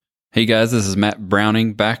Hey guys, this is Matt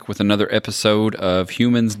Browning back with another episode of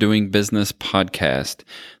Humans Doing Business podcast.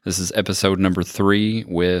 This is episode number 3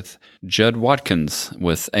 with Judd Watkins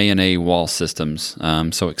with A&A Wall Systems.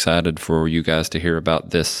 I'm so excited for you guys to hear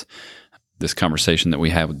about this conversation that we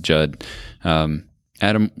had with Judd.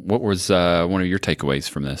 Adam, what was one of your takeaways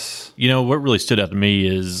from this? You know, what really stood out to me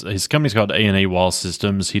is his company's called A&A Wall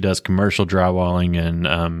Systems. He does commercial drywalling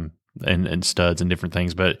and studs and different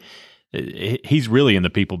things, but he's really in the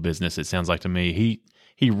people business, it sounds like to me.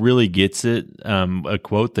 He really gets it. A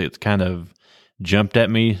quote that kind of jumped at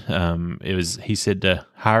me, he said to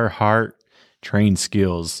hire heart, train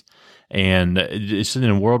skills. And it's in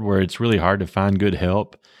a world where it's really hard to find good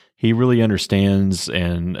help. He really understands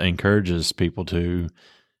and encourages people to,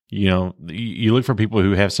 you look for people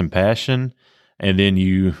who have some passion, and then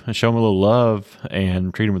you show them a little love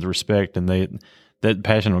and treat them with respect, and that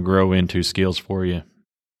passion will grow into skills for you.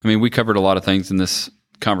 I mean, we covered a lot of things in this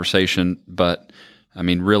conversation, but I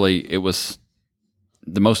mean, really, it was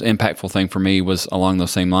the most impactful thing for me was along those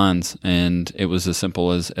same lines, and it was as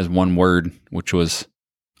simple as one word, which was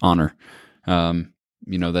honor.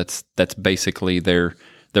 That's basically their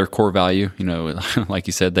core value. Like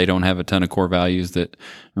you said, they don't have a ton of core values that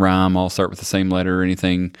rhyme, all start with the same letter or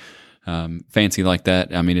anything fancy like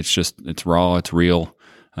that. I mean, it's raw, it's real,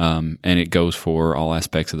 and it goes for all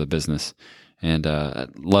aspects of the business. And I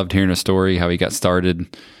loved hearing a story, how he got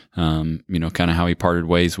started, kind of how he parted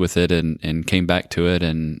ways with it and came back to it,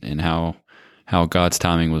 and how God's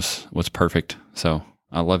timing was perfect. So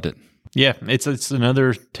I loved it. Yeah, it's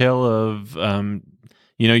another tale of,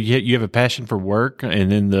 you have a passion for work,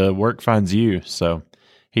 and then the work finds you. So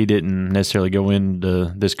he didn't necessarily go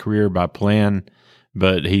into this career by plan,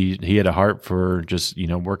 but he had a heart for just,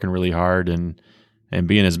 working really hard and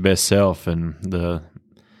being his best self, and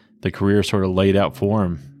the career sort of laid out for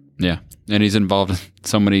him. Yeah. And he's involved in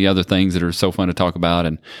so many other things that are so fun to talk about.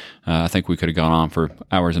 And I think we could have gone on for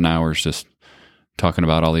hours and hours just talking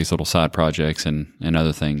about all these little side projects and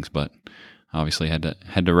other things, but obviously had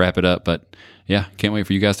to wrap it up. But yeah, can't wait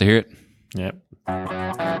for you guys to hear it. Yep.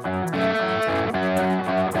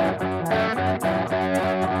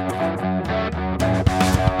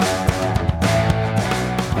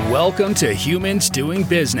 Welcome to Humans Doing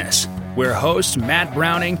Business, where hosts Matt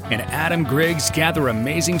Browning and Adam Griggs gather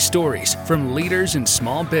amazing stories from leaders in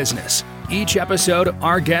small business. Each episode,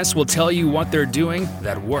 our guests will tell you what they're doing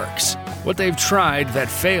that works, what they've tried that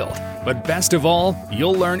failed, but best of all,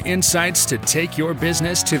 you'll learn insights to take your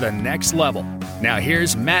business to the next level. Now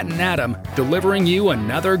here's Matt and Adam delivering you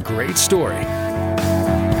another great story.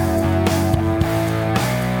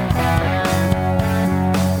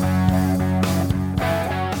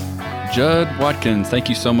 Judd Watkins, thank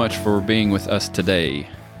you so much for being with us today.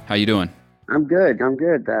 How you doing? I'm good.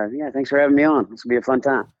 Thanks for having me on. This will be a fun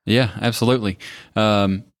time. Yeah, absolutely.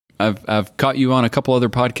 I've caught you on a couple other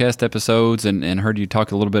podcast episodes and heard you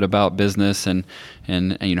talk a little bit about business and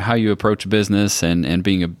how you approach business and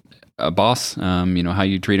being a boss, how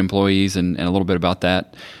you treat employees and a little bit about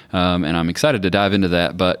that. And I'm excited to dive into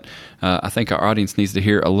that, but I think our audience needs to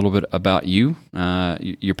hear a little bit about you,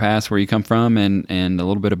 your past, where you come from, and a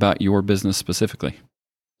little bit about your business specifically.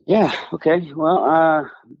 Yeah. Okay. Well,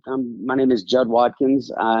 my name is Judd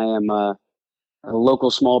Watkins. I am a local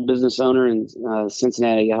small business owner in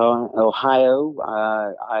Cincinnati, Ohio.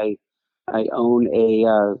 I own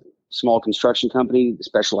a small construction company that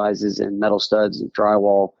specializes in metal studs and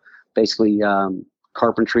drywall, basically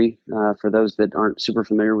carpentry, for those that aren't super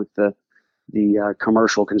familiar with the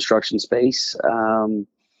commercial construction space. And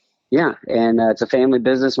it's a family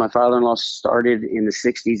business. My father-in-law started in the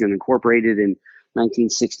 60s and incorporated in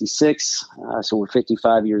 1966. So we're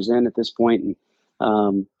 55 years in at this point.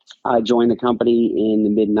 And I joined the company in the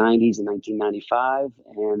mid-90s in 1995.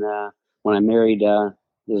 And when I married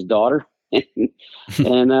his daughter,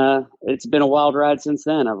 and it's been a wild ride since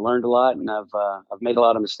then. I've learned a lot, and I've made a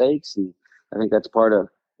lot of mistakes, and I think that's part of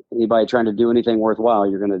anybody trying to do anything worthwhile.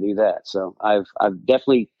 You're going to do that. So I've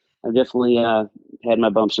definitely had my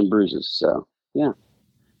bumps and bruises. So yeah.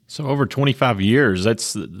 So over 25 years,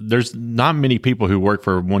 there's not many people who work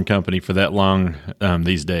for one company for that long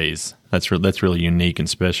these days. That's really unique and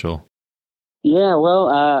special. Yeah. Well,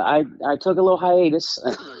 I took a little hiatus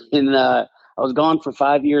in I was gone for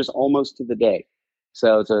 5 years, almost to the day.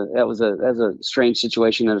 So that was a strange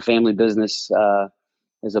situation in a family business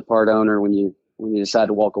as a part owner when you decide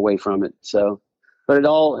to walk away from it. So, but it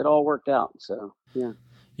all worked out. So yeah.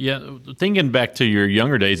 Yeah, thinking back to your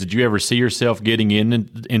younger days, did you ever see yourself getting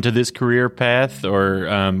into this career path, or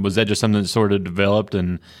was that just something that sort of developed?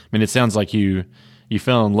 And I mean, it sounds like you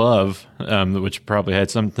fell in love, which probably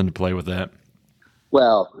had something to play with that.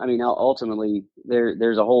 Well, I mean, ultimately,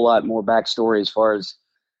 there's a whole lot more backstory as far as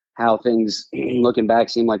how things, looking back,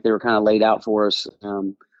 seemed like they were kind of laid out for us.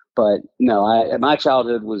 But no, my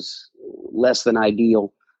childhood was less than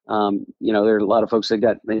ideal. There are a lot of folks that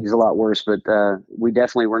got things a lot worse, but we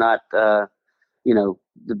definitely were not, the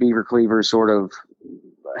Beaver Cleaver sort of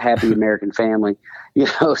happy American family.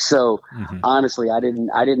 So honestly, I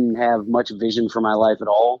didn't have much vision for my life at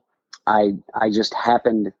all. I just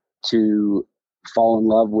happened to fall in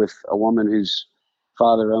love with a woman whose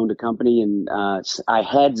father owned a company, and I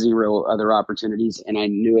had zero other opportunities, and I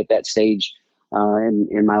knew at that stage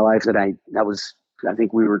in my life that I was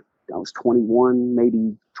 21,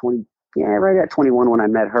 maybe 20, right at 21 when I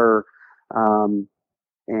met her, and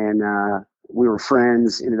we were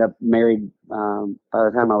friends. Ended up married by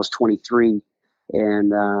the time I was 23,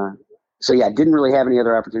 and so yeah, I didn't really have any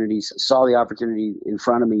other opportunities. Saw the opportunity in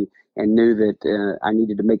front of me and knew that I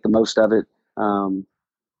needed to make the most of it,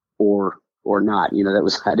 or not.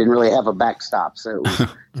 I didn't really have a backstop, so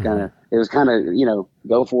it was kind of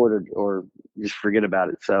go for it or just forget about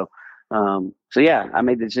it. So yeah, I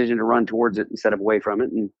made the decision to run towards it instead of away from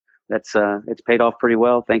it, and that's it's paid off pretty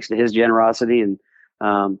well thanks to his generosity, and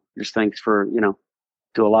just thanks for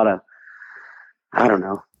to a lot of, I don't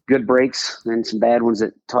know, good breaks and some bad ones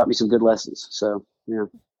that taught me some good lessons. So yeah.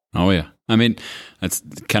 Oh yeah. I mean, that's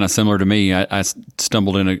kind of similar to me. I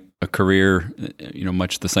stumbled in a career,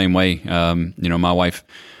 much the same way. My wife,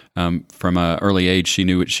 from an early age, she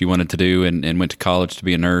knew what she wanted to do and went to college to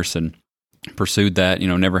be a nurse and pursued that,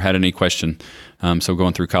 never had any question. So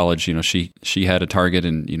going through college, she had a target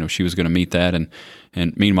and, she was going to meet that.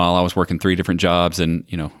 And meanwhile, I was working 3 different jobs and,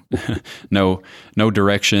 no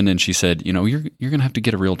direction. And she said, you're going to have to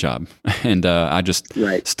get a real job. And I just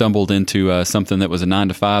stumbled into something that was a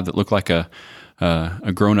 9-to-5 that looked like a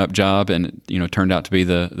grown-up job, and turned out to be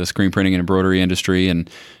the screen printing and embroidery industry, and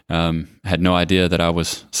had no idea that I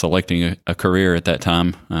was selecting a career at that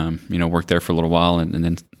time. Worked there for a little while and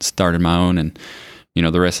then started my own, and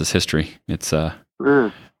the rest is history. It's so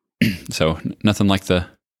nothing like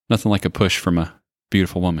a push from a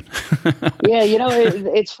beautiful woman. Yeah,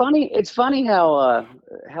 it's funny. It's funny how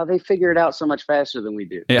they figure it out so much faster than we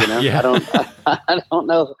do. Yeah, yeah. I don't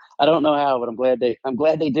know how, but I'm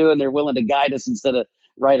glad they do, and they're willing to guide us instead of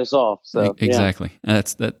write us off. So exactly, yeah.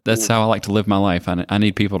 That's how I like to live my life. I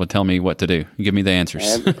need people to tell me what to do. Give me the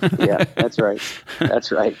answers. Yeah, that's right.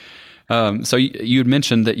 That's right. So you had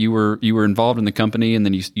mentioned that you were involved in the company, and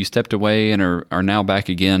then you stepped away and are now back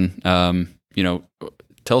again.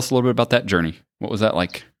 Tell us a little bit about that journey. What was that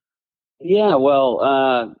like? Yeah,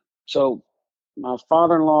 well, so my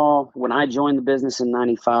father-in-law, when I joined the business in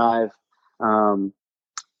 '95,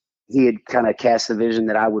 he had kind of cast the vision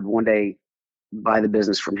that I would one day buy the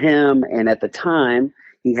business from him. And at the time,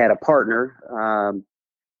 he had a partner.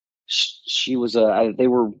 She was they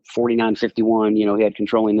were 49-51. He had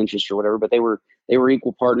controlling interest or whatever, but they were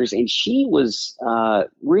equal partners. And she was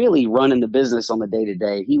really running the business on the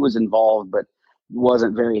day-to-day. He was involved, but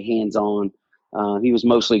wasn't very hands-on. He was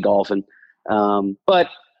mostly golfing. But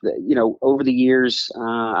over the years,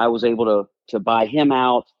 I was able to buy him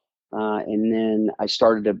out. And then I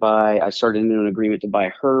started into an agreement to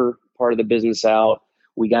buy her part of the business out.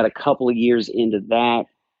 We got a couple of years into that,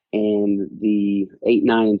 and the 8,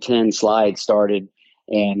 9, and 10 slide started,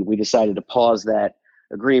 and we decided to pause that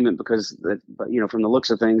agreement because from the looks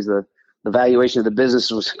of things, the valuation of the business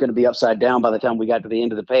was going to be upside down by the time we got to the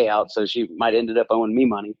end of the payout. So she might ended up owing me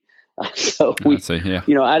money. So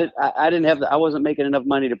I wasn't making enough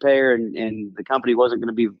money to pay her, and the company wasn't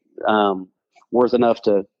going to be worth enough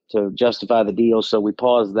to justify the deal. So we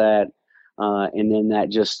paused that. And then that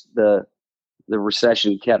just, the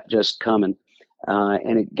recession kept just coming.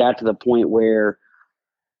 And it got to the point where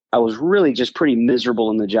I was really just pretty miserable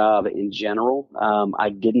in the job in general. I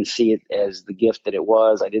didn't see it as the gift that it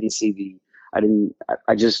was. I didn't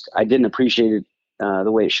appreciate it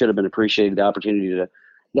the way it should have been appreciated, the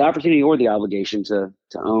opportunity or the obligation to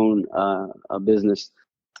own a business.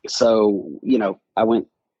 So, I went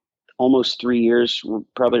almost 3 years,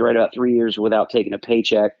 probably right about 3 years without taking a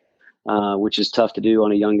paycheck, which is tough to do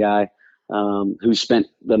on a young guy who spent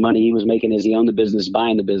the money he was making as he owned the business,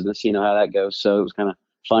 buying the business. You know how that goes. So it was kind of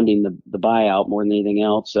funding the buyout more than anything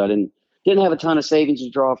else. So I didn't have a ton of savings to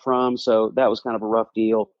draw from. So that was kind of a rough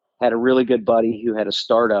deal. Had a really good buddy who had a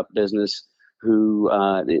startup business who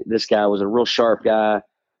this guy was a real sharp guy,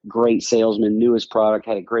 great salesman, knew his product,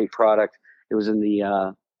 had a great product. It was in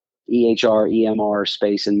the EHR, EMR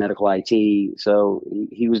space in medical IT. So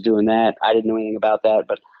he was doing that. I didn't know anything about that,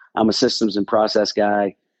 but I'm a systems and process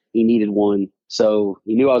guy. He needed one. So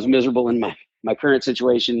he knew I was miserable in my current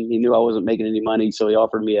situation. He knew I wasn't making any money, so he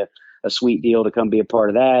offered me a sweet deal to come be a part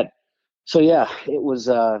of that. So yeah, it was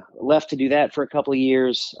left to do that for a couple of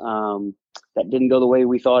years. That didn't go the way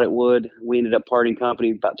we thought it would. We ended up parting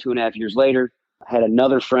company about 2.5 years later. I had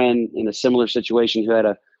another friend in a similar situation who had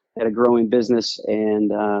a growing business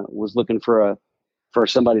and was looking for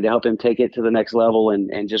somebody to help him take it to the next level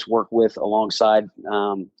and just work with alongside.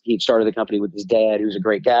 He'd started the company with his dad, who's a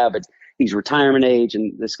great guy, but he's retirement age,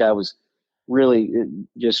 and this guy was really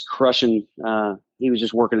just crushing. He was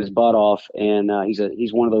just working his butt off, and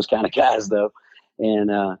he's one of those kind of guys, though.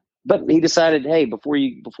 And but he decided, hey, before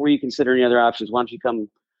you consider any other options, why don't you come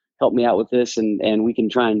help me out with this, and we can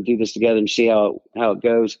try and do this together and see how it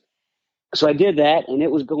goes. So I did that, and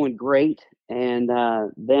it was going great. And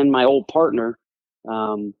then my old partner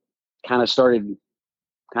kind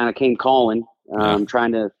of came calling,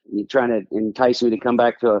 trying to entice me to come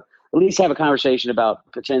back to at least have a conversation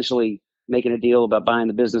about potentially making a deal about buying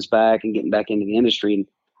the business back and getting back into the industry. And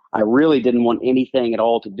I really didn't want anything at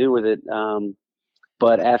all to do with it.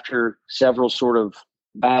 But after several sort of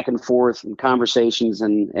back and forth and conversations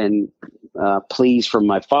and pleas from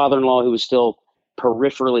my father-in-law, who was still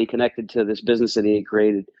peripherally connected to this business that he had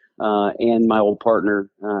created, and my old partner,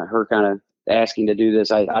 her kind of asking to do this,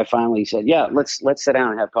 I finally said, yeah, let's sit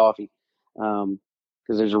down and have coffee.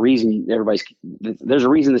 Because there's a reason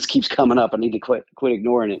this keeps coming up. I need to quit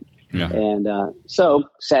ignoring it. Yeah. And so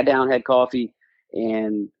sat down, had coffee,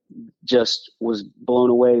 and just was blown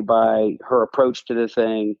away by her approach to the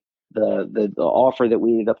thing, the offer that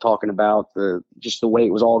we ended up talking about, just the way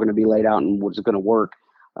it was all going to be laid out and was going to work,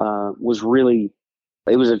 was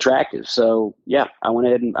it was attractive. So yeah, I went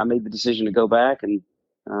ahead and I made the decision to go back and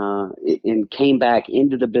came back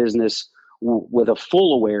into the business with a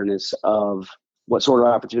full awareness of what sort of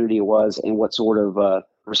opportunity it was and what sort of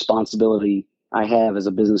responsibility I have as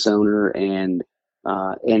a business owner, and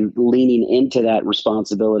leaning into that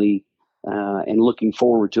responsibility and looking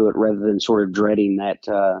forward to it rather than sort of dreading that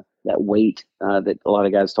weight that a lot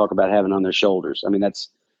of guys talk about having on their shoulders. I mean, that's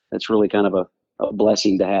really kind of a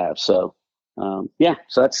blessing to have. So yeah,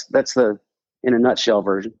 so that's the in a nutshell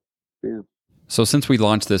version. Yeah. So since we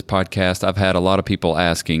launched this podcast, I've had a lot of people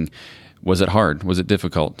asking, was it hard? Was it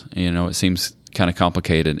difficult? It seems kind of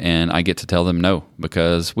complicated, and I get to tell them no,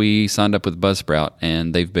 because we signed up with Buzzsprout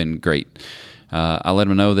and they've been great. I let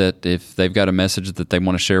them know that if they've got a message that they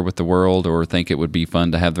want to share with the world or think it would be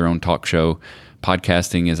fun to have their own talk show,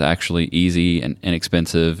 podcasting is actually easy and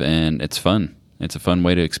inexpensive, and it's fun. It's a fun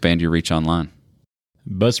way to expand your reach online.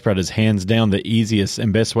 Buzzsprout is hands down the easiest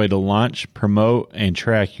and best way to launch, promote, and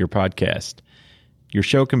track your podcast. Your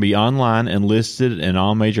show can be online and listed in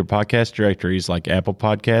all major podcast directories like Apple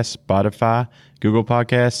Podcasts, Spotify, Google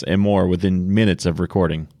Podcasts, and more within minutes of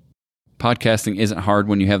recording. Podcasting isn't hard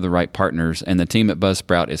when you have the right partners, and the team at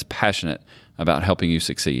Buzzsprout is passionate about helping you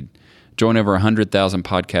succeed. Join over 100,000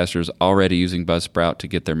 podcasters already using Buzzsprout to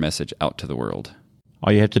get their message out to the world.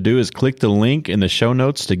 All you have to do is click the link in the show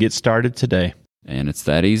notes to get started today. And it's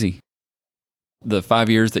that easy. The 5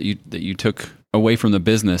 years that you took away from the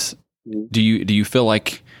business, do you feel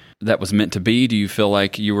like that was meant to be? Do you feel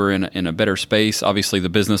like you were in a better space? Obviously, the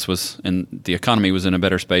business was and the economy was in a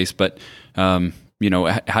better space, but how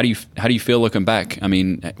do you feel looking back? I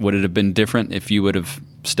mean, would it have been different if you would have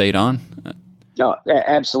stayed on? No,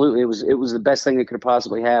 absolutely. It was the best thing that could have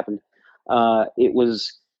possibly happened. It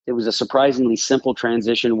was a surprisingly simple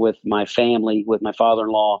transition with my family, with my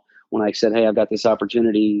father-in-law. When I said, hey, I've got this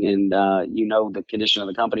opportunity, and the condition of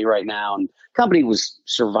the company right now, and the company was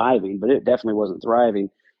surviving, but it definitely wasn't thriving.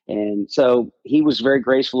 And so he was very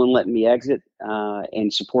graceful in letting me exit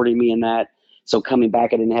and supporting me in that. So coming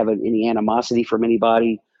back, I didn't have any animosity from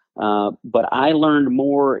anybody. But I learned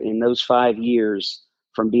more in those 5 years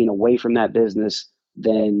from being away from that business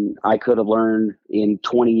than I could have learned in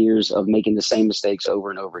 20 years of making the same mistakes over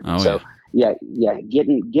and over again.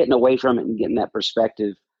 Getting away from it and getting that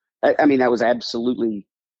perspective. I mean, that was absolutely.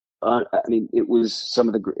 It was some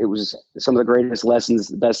of the greatest lessons,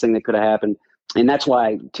 the best thing that could have happened, and that's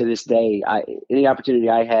why to this day, any opportunity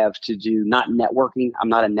I have to do, not networking. I'm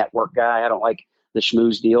not a network guy. I don't like the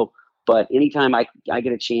schmooze deal. But anytime I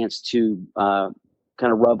get a chance to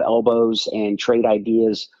kind of rub elbows and trade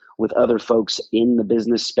ideas with other folks in the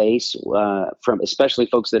business space, from especially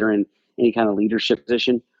folks that are in any kind of leadership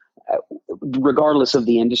position, regardless of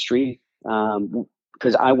the industry.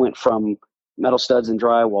 Because I went from metal studs and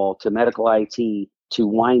drywall to medical IT to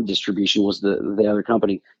wine distribution was the other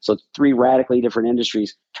company. So 3 radically different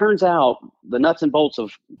industries. Turns out the nuts and bolts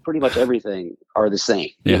of pretty much everything are the same.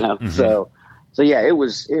 Yeah. Mm-hmm. So yeah, it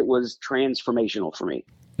was transformational for me.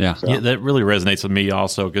 Yeah. So. Yeah, that really resonates with me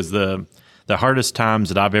also, because the the hardest times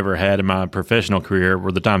that I've ever had in my professional career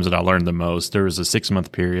were the times that I learned the most. There was a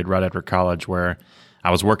 6-month period right after college where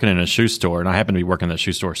I was working in a shoe store, and I happened to be working in that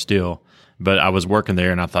shoe store still, but I was working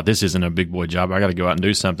there and I thought, this isn't a big boy job. I got to go out and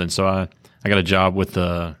do something. So I got a job with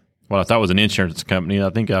what I thought was an insurance company. I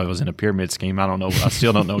think I was in a pyramid scheme. I don't know. I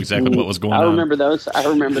still don't know exactly what was going on. I remember those.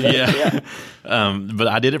 Yeah. But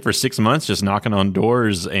I did it for 6 months, just knocking on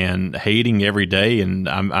doors and hating every day. And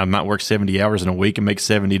I might work 70 hours in a week and make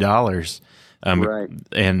 $70. Right.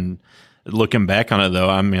 And looking back on it, though,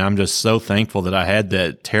 I mean, I'm just so thankful that I had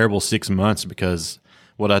that terrible 6 months, because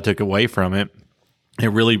what I took away from it,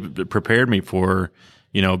 it really prepared me for,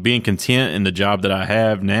 being content in the job that I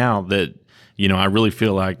have now, that, I really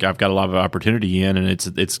feel like I've got a lot of opportunity in, and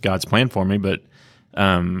it's God's plan for me. But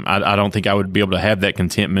I don't think I would be able to have that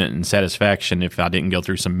contentment and satisfaction if I didn't go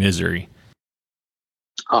through some misery.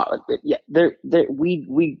 Yeah,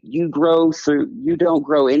 you grow through. You don't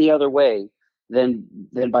grow any other way than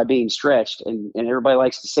by being stretched. And everybody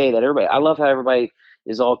likes to say that. I love how everybody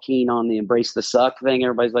is all keen on the embrace the suck thing.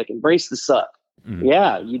 Everybody's like, embrace the suck. Mm-hmm.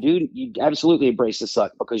 Yeah, you do. You absolutely embrace the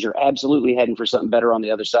suck, because you're absolutely heading for something better on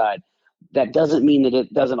the other side. That doesn't mean that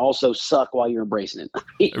it doesn't also suck while you're embracing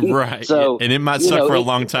it. Right. So, and it might suck for a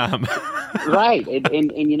long time. Right.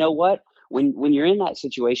 And you know what? When you're in that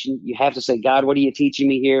situation, you have to say, God, what are you teaching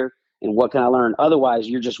me here? And what can I learn? Otherwise,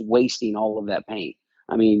 you're just wasting all of that pain.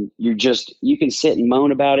 I mean, you can sit and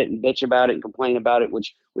moan about it and bitch about it and complain about it,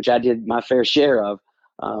 which I did my fair share of.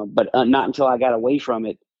 But not until I got away from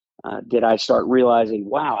it did I start realizing,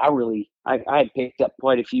 wow, I had picked up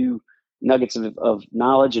quite a few nuggets of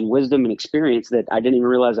knowledge and wisdom and experience that I didn't even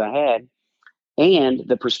realize I had. And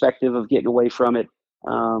the perspective of getting away from it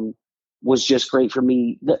was just great for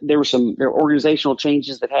me. There were organizational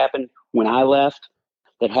changes that happened when I left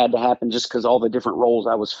that had to happen just because all the different roles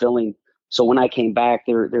I was filling. So when I came back,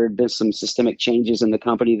 there had been some systemic changes in the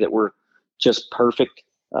company that were just perfect.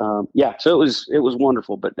 So it was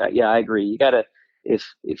wonderful. But yeah, I agree. You gotta,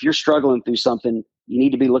 if you're struggling through something, you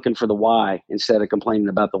need to be looking for the why instead of complaining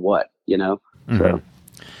about the what, Mm-hmm. So,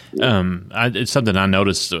 yeah. It's something I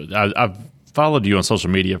noticed. I've followed you on social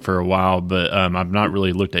media for a while, but I've not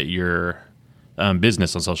really looked at your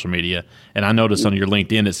business on social media. And I noticed on your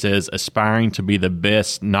LinkedIn, it says aspiring to be the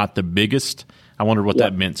best, not the biggest. I wondered what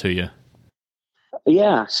that meant to you.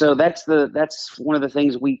 Yeah. So that's one of the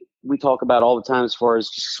things we talk about all the time as far as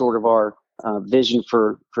just sort of our vision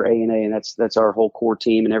for A&A, and that's our whole core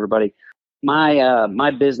team and everybody.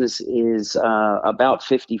 My business is about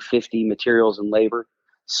 50-50 materials and labor.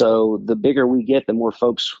 So the bigger we get, the more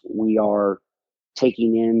folks we are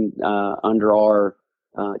taking in under our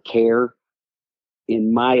care.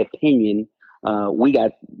 In my opinion, we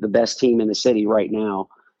got the best team in the city right now.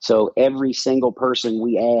 So every single person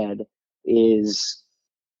we add is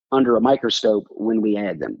under a microscope when we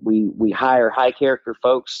add them. We hire high character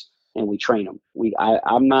folks and we train them.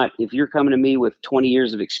 I'm not, if you're coming to me with 20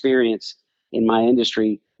 years of experience in my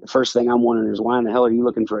industry, the first thing I'm wondering is, why in the hell are you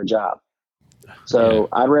looking for a job? So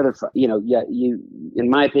I'd rather, in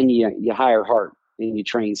my opinion, you hire heart and you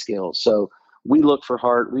train skills. So we look for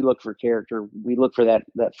heart, we look for character, we look for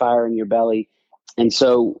that fire in your belly. And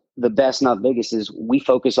so the best, not biggest, is we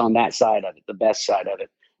focus on that side of it, the best side of it,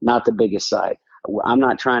 not the biggest side. I'm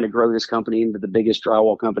not trying to grow this company into the biggest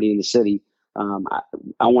drywall company in the city.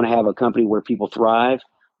 I want to have a company where people thrive,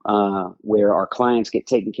 where our clients get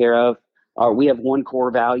taken care of. We have one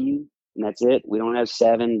core value, and that's it. We don't have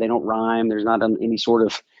 7. They don't rhyme. There's not any sort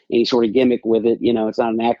of gimmick with it. It's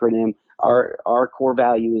not an acronym. Our core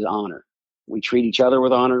value is honor. We treat each other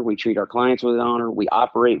with honor. We treat our clients with honor. We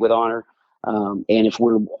operate with honor. And if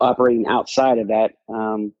we're operating outside of that,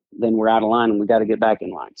 then we're out of line and we got to get back in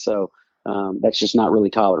line. So that's just not really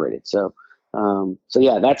tolerated. So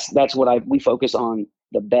yeah, that's what we focus on,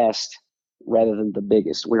 the best rather than the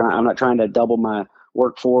biggest. I'm not trying to double my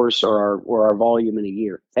workforce or our volume in a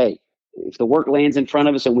year. Hey, if the work lands in front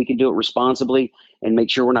of us and we can do it responsibly and make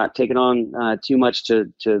sure we're not taking on too much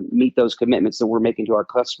to meet those commitments that we're making to our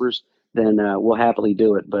customers, then we'll happily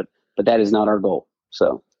do it. But that is not our goal.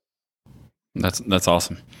 So that's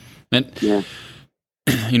awesome. And yeah.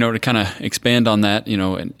 To kind of expand on that,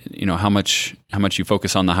 and how much you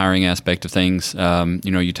focus on the hiring aspect of things.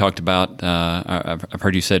 You talked about. I've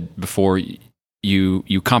heard you said before,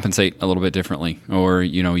 you compensate a little bit differently, or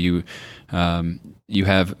you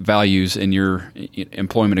have values in your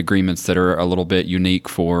employment agreements that are a little bit unique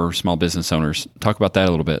for small business owners. Talk about that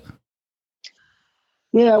a little bit.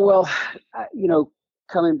 Yeah, well,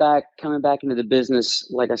 coming back into the business,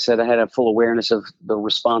 like I said, I had a full awareness of the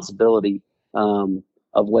responsibility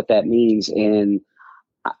of what that means, and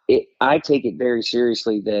I take it very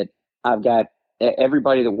seriously that I've got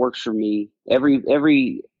everybody that works for me. Every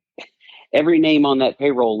name on that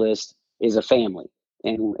payroll list is a family,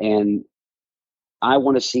 and I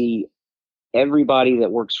want to see everybody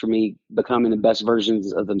that works for me becoming the best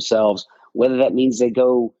versions of themselves. Whether that means they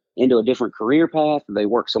go into a different career path, or they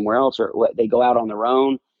work somewhere else, or they go out on their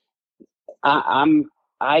own.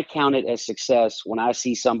 I count it as success when I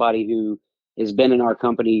see somebody who has been in our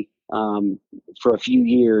company for a few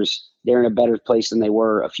years. They're in a better place than they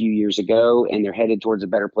were a few years ago, and they're headed towards a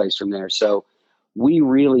better place from there. So we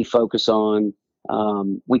really focus on,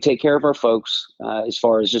 we take care of our folks as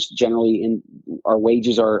far as just generally in our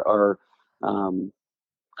wages are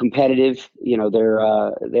competitive. You know,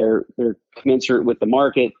 they're commensurate with the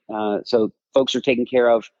market. So folks are taken care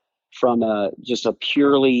of from just a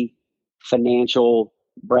purely financial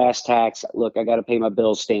brass tacks. Look, I got to pay my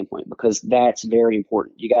bills standpoint, because that's very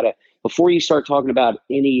important. You got to, before you start talking about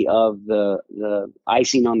any of the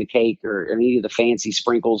icing on the cake or any of the fancy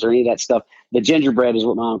sprinkles or any of that stuff, the gingerbread is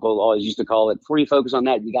what my uncle always used to call it. Before you focus on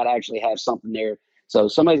that, you got to actually have something there. So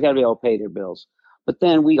somebody's got to be able to pay their bills. But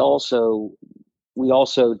then we also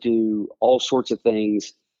do all sorts of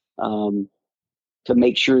things to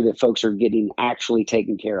make sure that folks are getting actually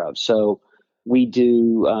taken care of. So we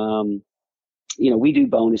do, we do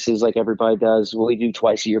bonuses like everybody does. We do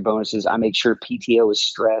twice a year bonuses. I make sure PTO is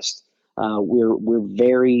stressed. We're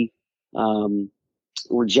very,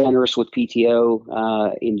 we're generous with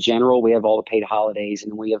PTO in general. We have all the paid holidays,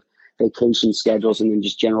 and we have vacation schedules, and then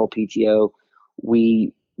just general PTO.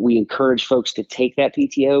 We encourage folks to take that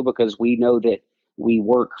PTO because we know that we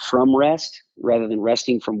work from rest rather than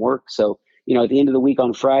resting from work. So, at the end of the week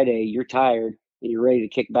on Friday, you're tired and you're ready to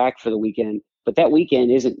kick back for the weekend. But that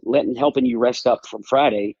weekend isn't helping you rest up from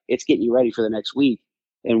Friday. It's getting you ready for the next week.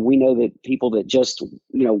 And we know that people that just,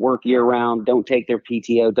 work year round, don't take their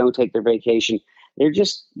PTO, don't take their vacation, they're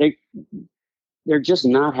just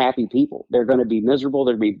not happy people. They're going to be miserable.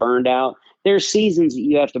 They're going to be burned out. There's seasons that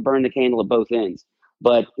you have to burn the candle at both ends.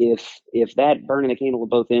 But if that burning the candle at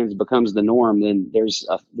both ends becomes the norm, then there's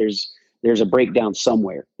a breakdown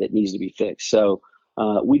somewhere that needs to be fixed. So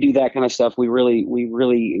we do that kind of stuff. We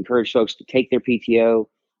really encourage folks to take their PTO,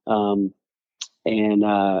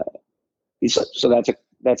 so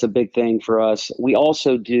that's a big thing for us. We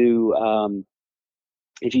also do.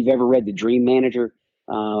 If you've ever read The Dream Manager,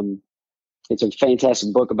 it's a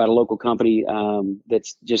fantastic book about a local company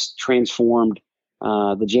that's just transformed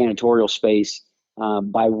the janitorial space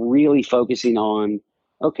by really focusing on,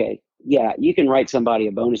 okay, yeah, you can write somebody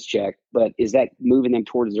a bonus check, but is that moving them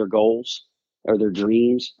towards their goals or their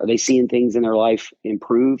dreams? Are they seeing things in their life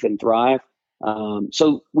improve and thrive?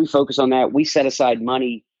 So we focus on that. We set aside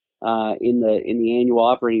money in the annual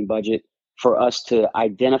operating budget for us to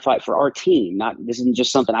identify for our team. This isn't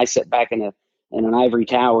just something I sit back in an ivory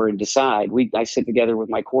tower and decide. I sit together with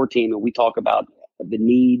my core team and we talk about the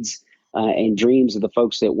needs and dreams of the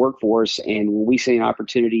folks that work for us. And when we see an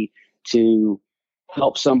opportunity to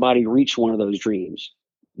help somebody reach one of those dreams,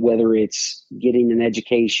 whether it's getting an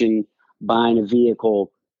education, buying a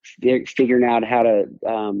vehicle, figuring out how to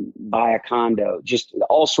buy a condo, just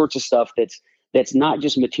all sorts of stuff that's not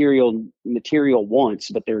just material wants,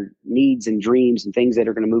 but their needs and dreams and things that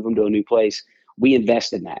are going to move them to a new place. We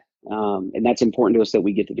invest in that. And that's important to us that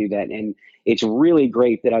we get to do that. And it's really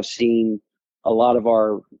great that I've seen a lot of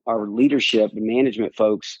our leadership and management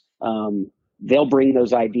folks, they'll bring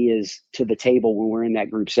those ideas to the table when we're in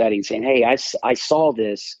that group setting saying, hey, I saw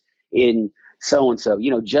this in so-and-so,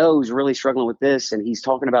 Joe's really struggling with this and he's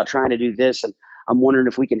talking about trying to do this. And I'm wondering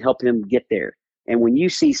if we can help him get there. And when you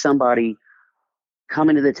see somebody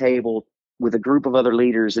coming to the table with a group of other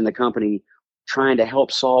leaders in the company trying to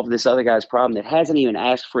help solve this other guy's problem that hasn't even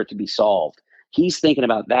asked for it to be solved, he's thinking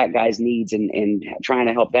about that guy's needs and trying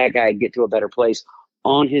to help that guy get to a better place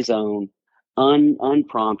on his own,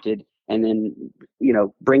 unprompted, and then,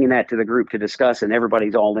 bringing that to the group to discuss, and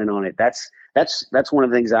everybody's all in on it. That's one of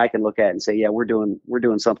the things I can look at and say, yeah, we're doing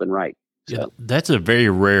something right. So. Yeah, that's a very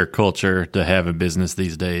rare culture to have in business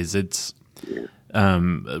these days. It's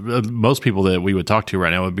most people that we would talk to right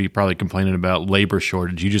now would be probably complaining about labor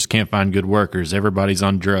shortage. You just can't find good workers. Everybody's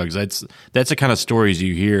on drugs. That's the kind of stories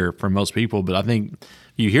you hear from most people. But I think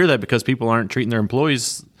you hear that because people aren't treating their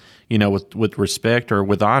employees, with respect or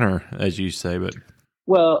with honor, as you say. But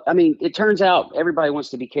well, I mean, it turns out everybody wants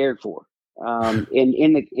to be cared for.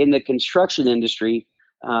 In the construction industry,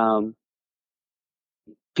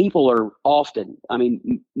 people are often,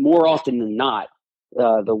 more often than not,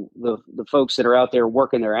 the folks that are out there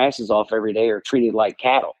working their asses off every day are treated like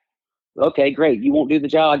cattle. Okay, great. You won't do the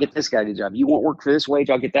job, I'll get this guy to do the job. You won't work for this wage,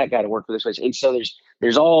 I'll get that guy to work for this wage. And so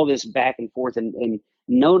there's all this back and forth, and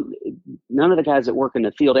none of the guys that work in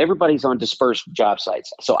the field, everybody's on dispersed job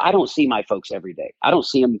sites. So I don't see my folks every day. I don't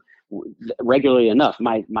see them regularly enough.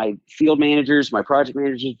 My field managers, my project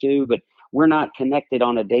managers do, but we're not connected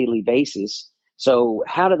on a daily basis. So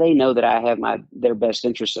how do they know that I have their best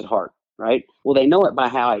interests at heart, right? Well, they know it by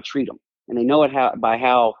how I treat them, and they know it by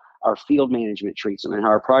how our field management treats them, and how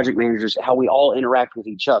our project managers, how we all interact with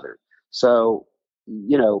each other. So,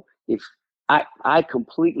 if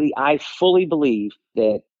I fully believe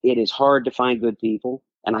that it is hard to find good people.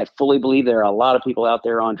 And I fully believe there are a lot of people out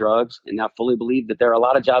there on drugs. And I fully believe that there are a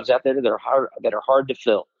lot of jobs out there that are hard to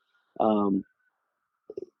fill.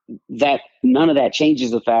 That none of that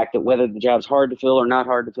changes the fact that whether the job's hard to fill or not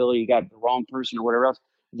hard to fill, or you got the wrong person or whatever else,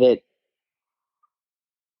 that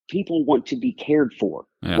people want to be cared for,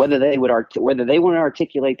 whether they want to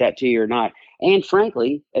articulate that to you or not. And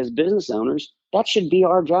frankly, as business owners, that should be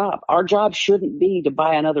our job. Our job shouldn't be to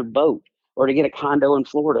buy another boat or to get a condo in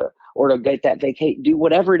Florida or to get that do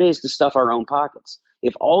whatever it is to stuff our own pockets.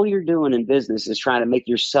 If all you're doing in business is trying to make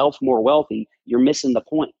yourself more wealthy, you're missing the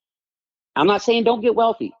point. I'm not saying don't get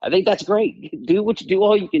wealthy. I think that's great. Do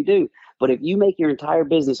all you can do. But if you make your entire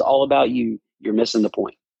business all about you, you're missing the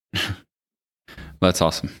point. That's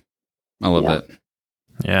awesome. I love that.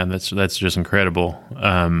 Yeah, that's just incredible.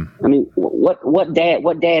 I mean, what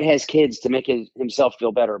dad has kids to make himself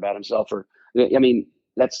feel better about himself? Or, I mean,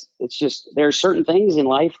 it's just, there are certain things in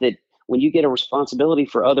life that when you get a responsibility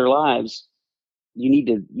for other lives, you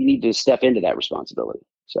need to step into that responsibility.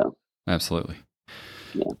 So absolutely.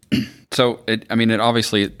 Yeah. So it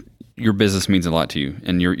obviously your business means a lot to you,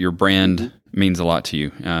 and your brand means a lot to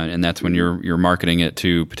you, and that's when you're marketing it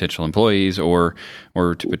to potential employees or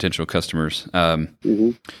to potential customers.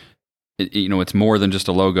 It's more than just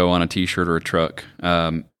a logo on a T-shirt or a truck.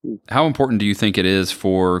 How important do you think it is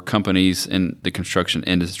for companies in the construction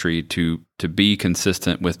industry to be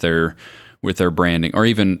consistent with their branding, or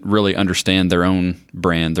even really understand their own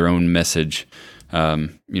brand, their own message? How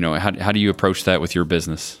do you approach that with your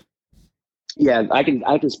business? Yeah, I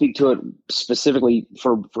can speak to it specifically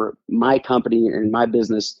for my company and my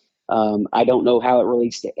business. I don't know how it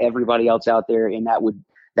relates to everybody else out there, and that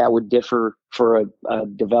would differ for a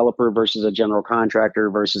developer versus a general contractor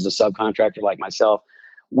versus a subcontractor like myself.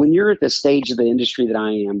 When you're at the stage of the industry that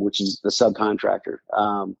I am, which is the subcontractor,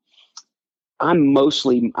 I'm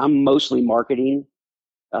mostly marketing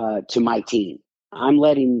to my team.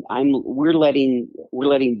 We're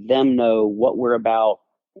letting them know what we're about,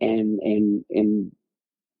 and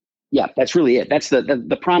yeah, that's really it. That's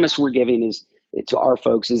the promise we're giving is to our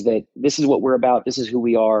folks, is that this is what we're about. This is who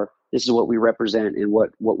we are. This is what we represent and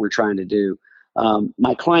what we're trying to do.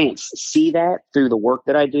 My clients see that through the work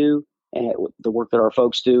that I do and the work that our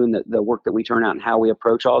folks do and the work that we turn out and how we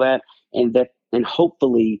approach all that. And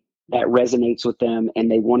hopefully that resonates with them and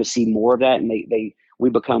they want to see more of that. And we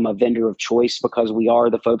become a vendor of choice because we are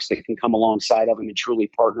the folks that can come alongside of them and truly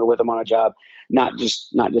partner with them on a job. Not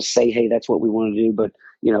just say, hey, that's what we want to do, but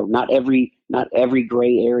not every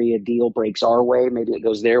gray area deal breaks our way. Maybe it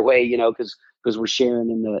goes their way, because we're sharing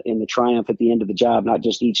in the triumph at the end of the job, not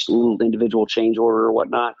just each little individual change order or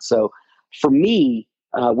whatnot. So for me,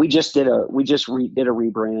 we just did a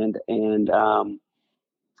rebrand, and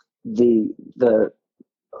the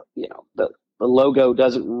logo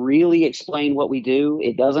doesn't really explain what we do.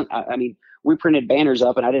 It doesn't. I mean, we printed banners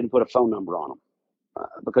up, and I didn't put a phone number on them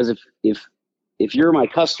because if you're my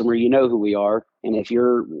customer, you know who we are, and if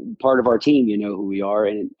you're part of our team, you know who we are,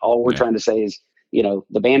 and all we're trying to say is,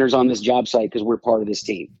 the banner's on this job site because we're part of this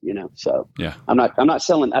team, so yeah, I'm not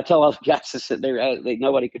selling. I tell all the guys to sit there,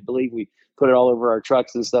 nobody could believe we put it all over our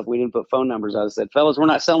trucks and stuff. We didn't put phone numbers. I said, fellas, we're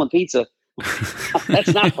not selling pizza.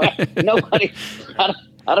 That's not right. Nobody, I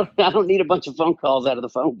don't need a bunch of phone calls out of the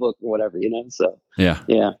phone book or whatever, so yeah.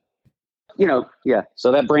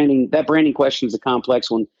 So that branding question is a complex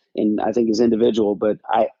one, and I think is individual, but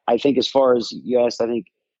I think as far as you asked, I think,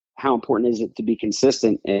 how important is it to be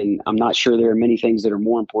consistent? And I'm not sure there are many things that are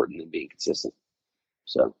more important than being consistent.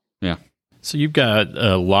 So, yeah. So you've got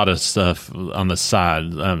a lot of stuff on the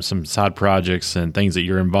side, some side projects and things that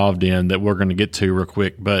you're involved in that we're going to get to real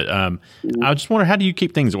quick. But I just wonder, how do you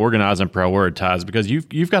keep things organized and prioritized? Because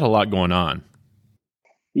you've got a lot going on.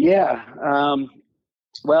 Yeah.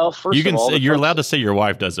 Well, first of all, you're allowed to say your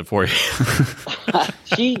wife does it for you.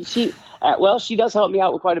 She does help me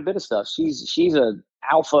out with quite a bit of stuff. She's a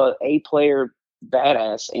alpha A player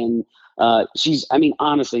badass, and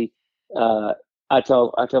honestly, I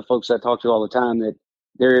tell folks I talk to all the time that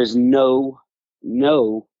there is no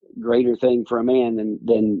greater thing for a man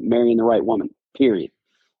than marrying the right woman, period.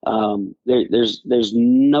 There's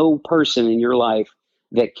no person in your life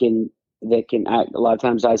that can that can act. A lot of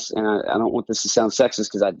times and I don't want this to sound sexist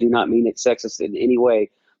because I do not mean it sexist in any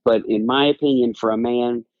way, but in my opinion, for a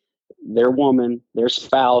man, their woman, their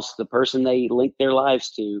spouse, the person they link their lives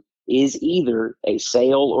to is either a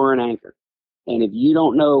sail or an anchor. And if you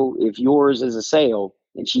don't know if yours is a sail,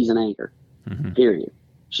 then she's an anchor, period.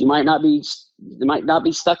 She might not be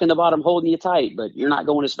stuck in the bottom holding you tight, but you're not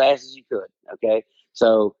going as fast as you could. Okay.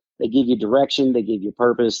 So they give you direction, they give you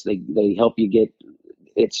purpose, they help you get,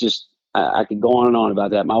 it's just, I could go on and on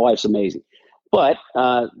about that. My wife's amazing. But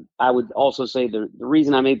I would also say the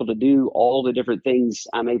reason I'm able to do all the different things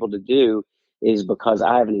I'm able to do is because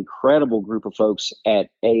I have an incredible group of folks at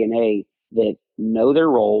A&A that know their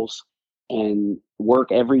roles and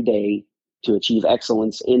work every day to achieve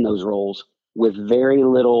excellence in those roles with very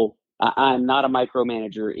little. I'm not a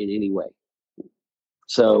micromanager in any way.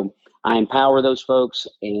 So I empower those folks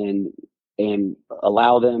and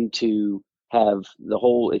allow them to have the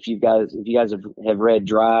whole. If you guys have read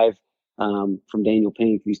Drive from Daniel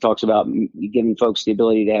Pink, he talks about giving folks the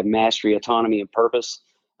ability to have mastery, autonomy, and purpose.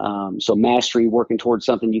 So mastery, working towards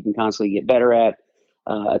something you can constantly get better at.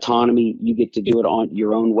 Autonomy, you get to do it on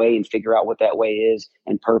your own way and figure out what that way is.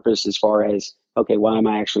 And purpose, as far as, okay, why am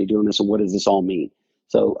I actually doing this and what does this all mean?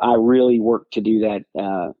 So I really work to do that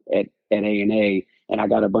at A&A, and I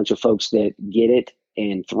got a bunch of folks that get it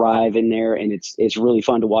and thrive in there, and it's really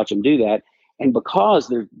fun to watch them do that. And because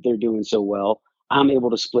they're doing so well, I'm able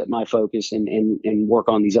to split my focus and work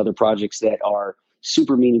on these other projects that are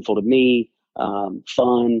super meaningful to me,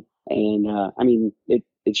 fun, and I mean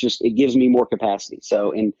it gives me more capacity.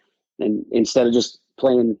 So and instead of just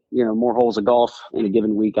playing more holes of golf in a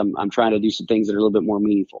given week, I'm trying to do some things that are a little bit more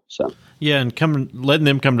meaningful. So yeah, and letting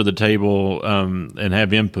them come to the table and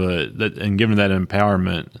have input and giving that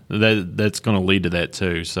empowerment, that's going to lead to that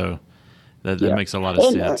too. So that makes a lot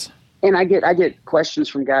of sense. And I get questions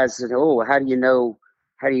from guys that, oh, how do you know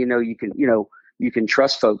you can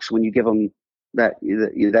trust folks when you give them that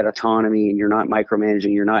autonomy and you're not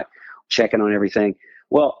micromanaging, you're not checking on everything.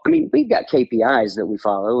 Well, I mean, we've got KPIs that we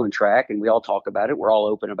follow and track, and we all talk about it. We're all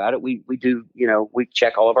open about it. We do, we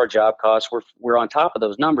check all of our job costs. We're on top of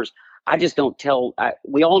those numbers. I just don't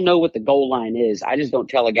we all know what the goal line is. I just don't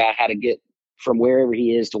tell a guy how to get from wherever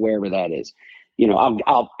he is to wherever that is.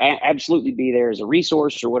 I'll absolutely be there as a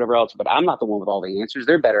resource or whatever else, but I'm not the one with all the answers.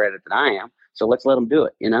 They're better at it than I am. So let's let them do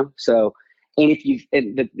it, So, and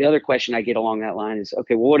the other question I get along that line is,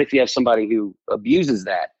 okay, well, what if you have somebody who abuses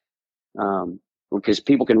that? Because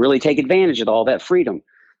people can really take advantage of all that freedom.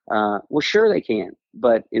 Well, sure they can.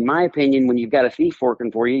 But in my opinion, when you've got a thief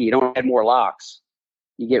working for you, you don't add more locks.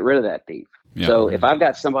 You get rid of that thief. Yeah. So if I've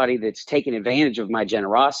got somebody that's taking advantage of my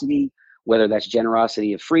generosity, whether that's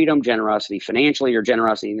generosity of freedom, generosity financially, or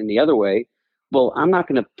generosity in the other way, well, I'm not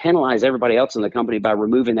going to penalize everybody else in the company by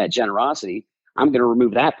removing that generosity. I'm going to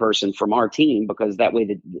remove that person from our team because that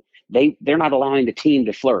way they're not allowing the team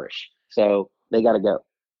to flourish. So they got to go.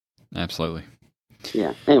 Absolutely.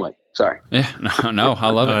 Yeah. Anyway, sorry. Yeah. No,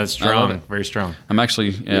 I love it. That's strong. Very strong. I'm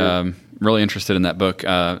actually really interested in that book.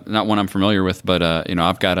 Not one I'm familiar with, but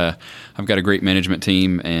I've got a great management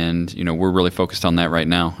team, and we're really focused on that right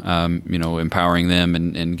now. Empowering them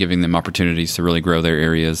and giving them opportunities to really grow their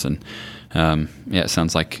areas. And it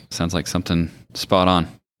sounds like something spot on.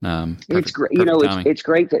 It's great.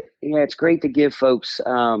 It's great to give folks.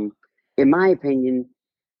 In my opinion,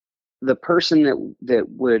 the person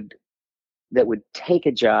that would take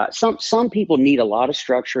a job. Some people need a lot of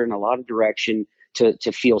structure and a lot of direction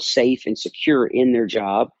to feel safe and secure in their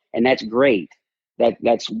job, and that's great.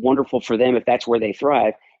 That's wonderful for them if that's where they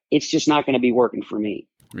thrive. It's just not going to be working for me.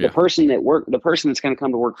 Yeah. The person that's going to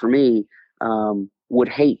come to work for me would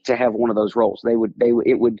hate to have one of those roles. It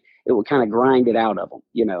would kind of grind it out of them,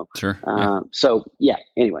 Sure. So yeah.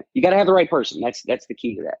 Anyway, you got to have the right person. That's the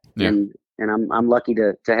key to that. Yeah. And I'm lucky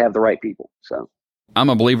to have the right people. So. I'm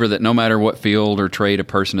a believer that no matter what field or trade a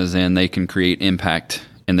person is in, they can create impact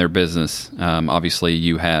in their business. Obviously,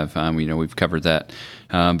 you have. We've covered that.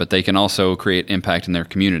 But they can also create impact in their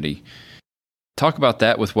community. Talk about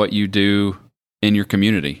that with what you do in your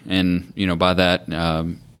community. And, by that,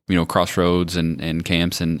 Crossroads and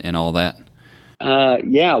camps and all that.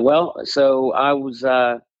 Yeah, well, so I was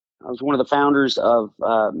one of the founders of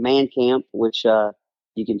Man Camp, which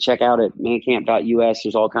you can check out at mancamp.us.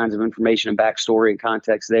 There's all kinds of information and backstory and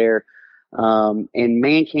context there. And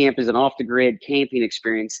Man Camp is an off-the-grid camping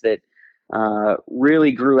experience that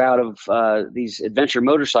really grew out of these adventure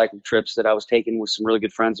motorcycle trips that I was taking with some really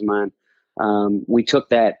good friends of mine. We took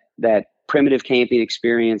that primitive camping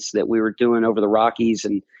experience that we were doing over the Rockies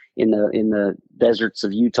and in the deserts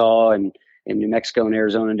of Utah and in New Mexico and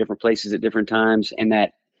Arizona and different places at different times, and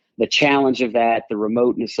that the challenge of that, the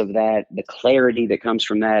remoteness of that, the clarity that comes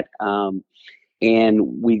from that.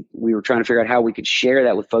 And we were trying to figure out how we could share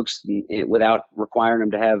that with folks without requiring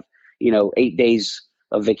them to have, 8 days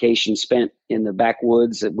of vacation spent in the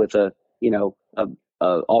backwoods with a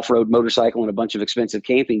off-road motorcycle and a bunch of expensive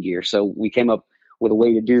camping gear. So we came up with a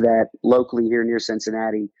way to do that locally here near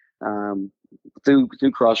Cincinnati, through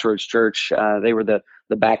Crossroads Church. They were the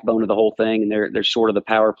backbone of the whole thing, and they're sort of the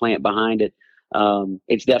power plant behind it.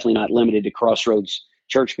 It's definitely not limited to Crossroads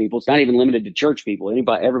Church people. It's not even limited to church people.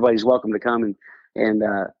 Everybody's welcome to come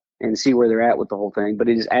and see where they're at with the whole thing. But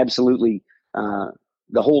it is absolutely,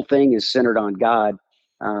 the whole thing is centered on God.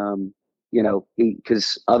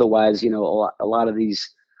 Because otherwise, a lot of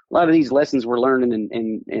these lessons we're learning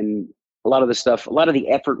and a lot of the stuff, a lot of the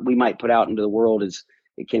effort we might put out into the world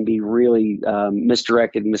it can be really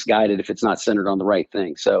misdirected and misguided if it's not centered on the right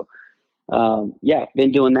thing. So,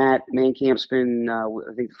 been doing that. Man Camp's been,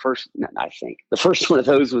 the first one of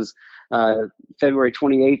those was February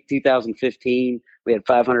 28th, 2015. We had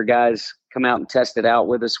 500 guys come out and test it out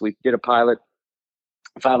with us. We did a pilot.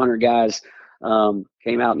 500 guys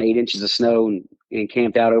came out in 8 inches of snow and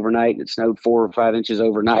camped out overnight. And it snowed 4 or 5 inches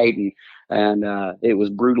overnight, and it was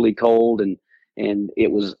brutally cold, and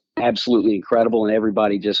it was absolutely incredible, and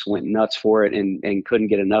everybody just went nuts for it and couldn't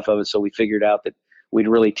get enough of it. So we figured out that we'd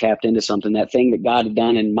really tapped into something, that thing that God had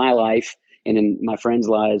done in my life and in my friends'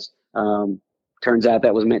 lives. Turns out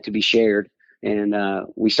that was meant to be shared, and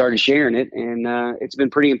we started sharing it, and it's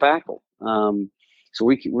been pretty impactful. So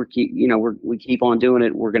we keep on doing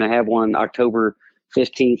it. We're going to have one October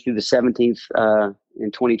 15th through the 17th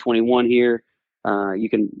in 2021 here. You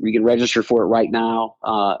can register for it right now,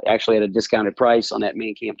 actually at a discounted price on that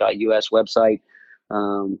mancamp.us website.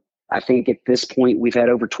 I think at this point we've had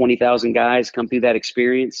over 20,000 guys come through that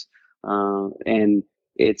experience, and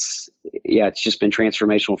it's just been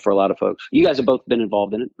transformational for a lot of folks. You guys have both been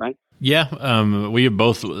involved in it, right? Yeah, we have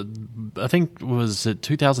both. I think was it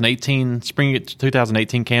 2018 spring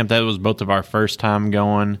 2018 camp. That was both of our first time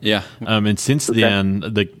going. Yeah, and since then,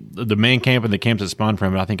 the main camp and the camps that spawned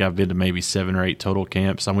from it, I think I've been to maybe 7 or 8 total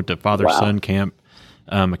camps. I went to father-son camp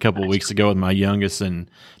a couple of weeks ago with my youngest, and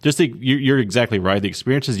just you're exactly right. The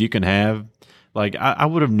experiences you can have. Like, I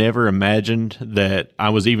would have never imagined that I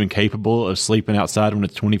was even capable of sleeping outside when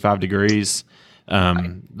it's 25 degrees.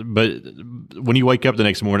 But when you wake up the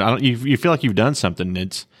next morning, you feel like you've done something.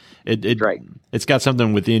 It's got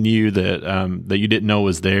something within you that you didn't know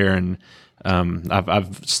was there. And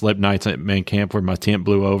I've slept nights at man camp where my tent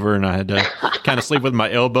blew over, and I had to kind of sleep with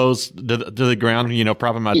my elbows to the ground,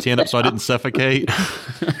 propping my tent up so I didn't suffocate.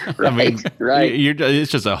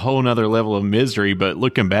 It's just a whole nother level of misery. But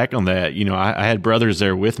looking back on that, I had brothers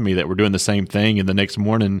there with me that were doing the same thing. And the next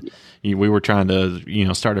morning, we were trying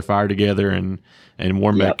to, start a fire together and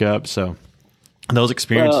warm back up. So those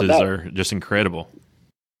experiences are just incredible.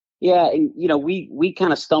 Yeah, and we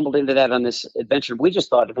kind of stumbled into that on this adventure. We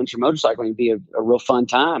just thought adventure motorcycling would be a real fun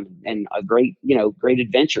time and a great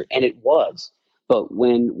adventure, and it was. But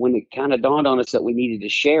when it kind of dawned on us that we needed to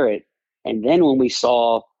share it, and then when we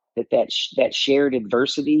saw that shared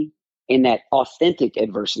adversity and that authentic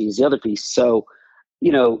adversity is the other piece. So,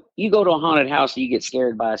 you go to a haunted house and you get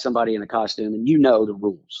scared by somebody in a costume, and the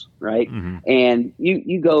rules, right? Mm-hmm. And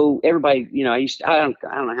you go, everybody, I don't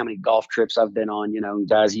know how many golf trips I've been on,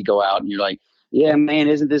 guys, you go out and you're like, yeah, man,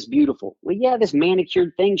 isn't this beautiful? Well, yeah, this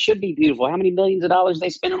manicured thing should be beautiful. How many millions of dollars they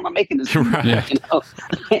spend on making this? Right.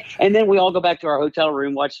 And then we all go back to our hotel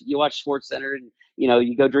room, you watch SportsCenter, and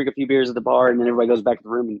you go drink a few beers at the bar, and then everybody goes back to the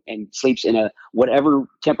room and sleeps in a whatever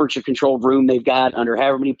temperature controlled room they've got under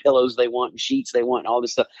however many pillows they want and sheets they want and all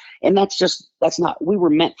this stuff. And we were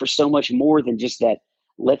meant for so much more than just that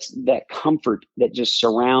comfort that just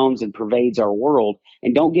surrounds and pervades our world.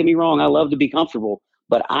 And don't get me wrong, I love to be comfortable,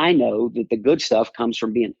 but I know that the good stuff comes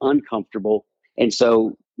from being uncomfortable. And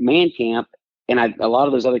so Man Camp and a lot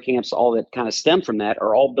of those other camps, all that kind of stem from that,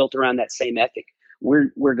 are all built around that same ethic.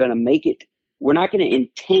 We're going to make it. We're not going to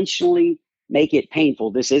intentionally make it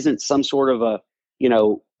painful. This isn't some sort of a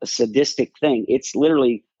sadistic thing. It's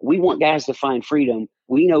literally, we want guys to find freedom.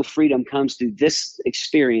 We know freedom comes through this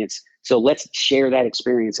experience. So let's share that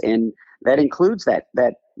experience. And that includes that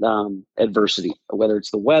adversity, whether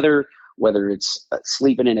it's the weather, whether it's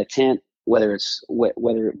sleeping in a tent, whether it's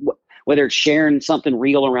sharing something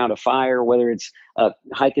real around a fire, whether it's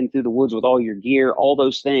hiking through the woods with all your gear. All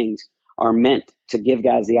those things are meant to give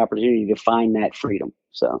guys the opportunity to find that freedom.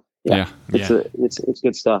 So it's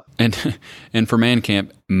good stuff. And for Man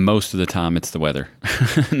Camp, most of the time it's the weather.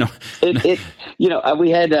 We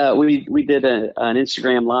had we did an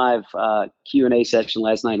Instagram live Q&A section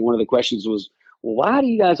last night. And one of the questions was, well, why do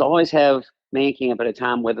you guys always have man camp at a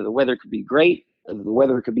time whether the weather could be great or the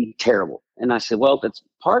weather could be terrible? And I said, well, that's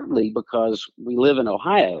partly because we live in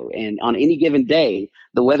Ohio, and on any given day,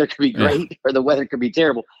 the weather could be great or the weather could be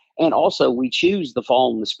terrible. And also, we choose the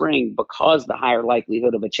fall and the spring because the higher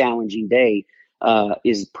likelihood of a challenging day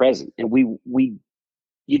is present. And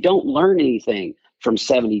you don't learn anything from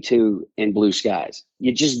 72 and blue skies.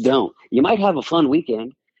 You just don't. You might have a fun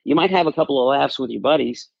weekend. You might have a couple of laughs with your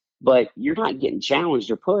buddies, but you're not getting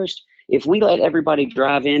challenged or pushed. If we let everybody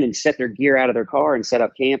drive in and set their gear out of their car and set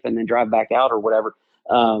up camp and then drive back out or whatever,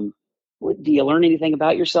 do you learn anything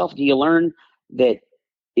about yourself? Do you learn that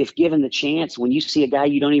if given the chance, when you see a guy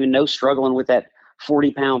you don't even know struggling with that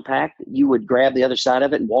 40-pound pack, you would grab the other side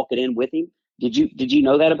of it and walk it in with him? Did you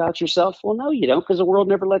know that about yourself? Well, no, you don't, because the world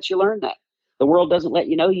never lets you learn that. The world doesn't let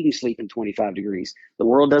you know you can sleep in 25 degrees. The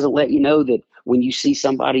world doesn't let you know that when you see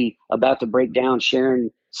somebody about to break down,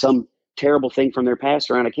 sharing some terrible thing from their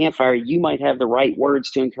past around a campfire, you might have the right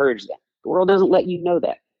words to encourage them. The world doesn't let you know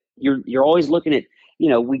that. You're always looking at,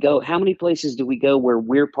 how many places do we go where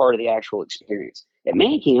we're part of the actual experience? At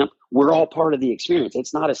man camp, we're all part of the experience.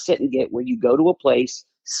 It's not a sit and get where you go to a place,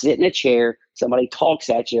 sit in a chair, somebody talks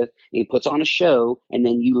at you, and he puts on a show, and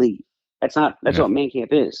then you leave. That's what man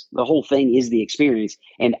camp is. The whole thing is the experience,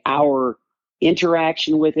 and our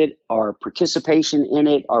interaction with it, our participation in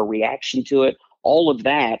it, our reaction to it, all of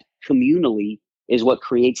that communally is what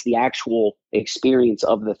creates the actual experience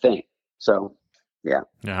of the thing. So, yeah,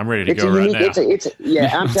 I'm ready to go right now. I'm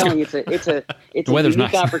telling you, it's a unique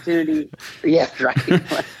nice opportunity. Yeah,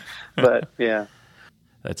 right. But yeah,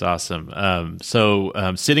 that's awesome.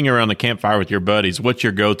 So, sitting around the campfire with your buddies, what's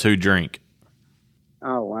your go-to drink?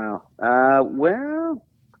 Oh wow. Well,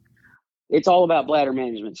 it's all about bladder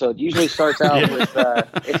management. So it usually starts out with.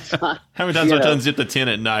 How many times have I unzip the tent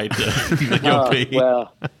at night to go pee?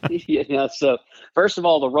 Well, so first of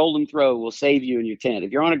all, the roll and throw will save you in your tent.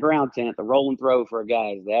 If you're on a ground tent, the roll and throw for a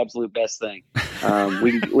guy is the absolute best thing.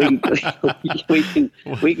 We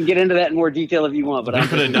can get into that in more detail if you want. But I'm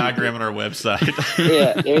put a diagram on our website.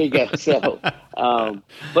 Yeah, there you go. So,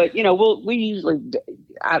 but we usually,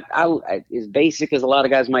 I as basic as a lot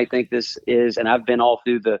of guys might think this is, and I've been all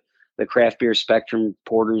through the craft beer spectrum,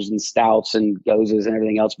 porters and stouts and gozes and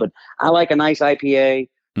everything else. But I like a nice IPA,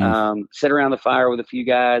 sit around the fire with a few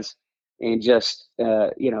guys and just,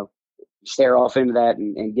 stare off into that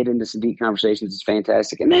and get into some deep conversations. It's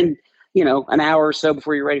fantastic. And then, an hour or so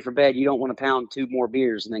before you're ready for bed, you don't want to pound 2 more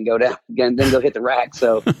beers and then go down again, then go hit the rack.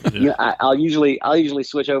 So I'll usually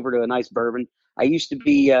switch over to a nice bourbon. I used to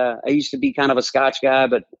be kind of a Scotch guy,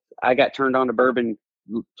 but I got turned on to bourbon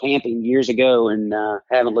camping years ago and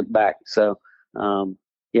haven't looked back. So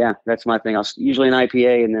that's my thing. I'll usually an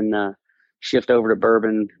IPA and then shift over to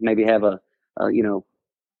bourbon, maybe have a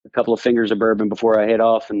couple of fingers of bourbon before I head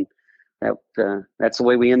off, and that's the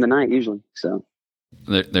way we end the night usually. So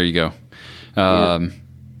there you go.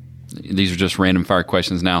 These are just random fire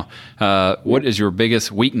questions now. What is your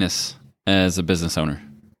biggest weakness as a business owner?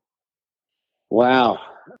 Wow.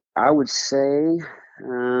 I would say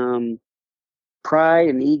pride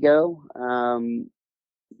and ego.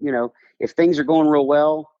 If things are going real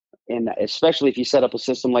well, and especially if you set up a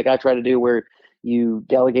system like I try to do where you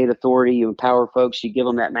delegate authority, you empower folks, you give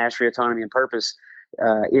them that mastery, autonomy, and purpose,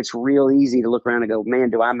 it's real easy to look around and go, man,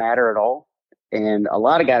 do I matter at all? And a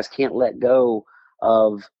lot of guys can't let go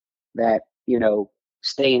of that,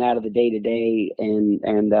 staying out of the day-to-day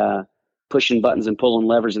and pushing buttons and pulling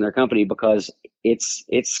levers in their company, because it's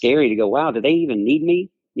scary to go, wow, do they even need me?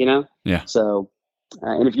 Yeah. So,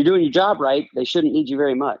 and if you're doing your job right, they shouldn't need you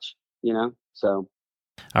very much, so.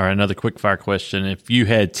 All right. Another quick fire question. If you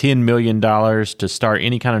had $10 million to start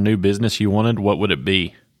any kind of new business you wanted, what would it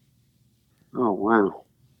be? Oh, wow.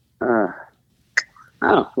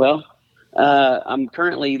 I'm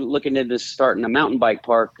currently looking into starting a mountain bike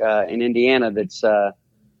park in Indiana that's going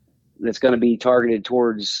to be targeted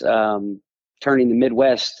towards turning the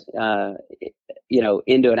Midwest,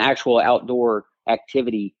 into an actual outdoor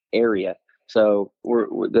activity area. So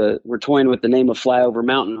we're toying with the name of Flyover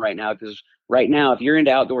Mountain right now, because right now, if you're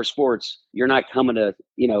into outdoor sports, you're not coming to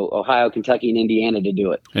Ohio, Kentucky, and Indiana to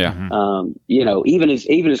do it. Yeah. Even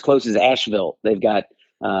as close as Asheville, they've got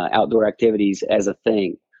outdoor activities as a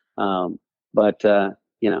thing. But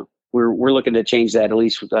we're looking to change that. At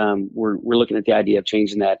least we're looking at the idea of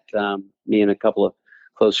changing that. Me and a couple of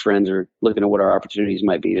close friends are looking at what our opportunities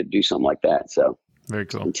might be to do something like that. So very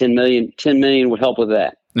cool. 10 million would help with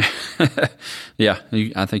that. Yeah,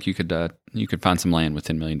 I think you could find some land with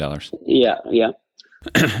 $10 million. Yeah.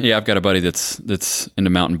 Yeah, I've got a buddy that's into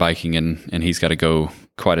mountain biking, and he's got to go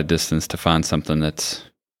quite a distance to find something that's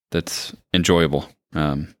that's enjoyable.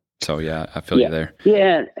 So yeah, I feel you there.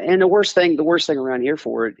 Yeah, and the worst thing around here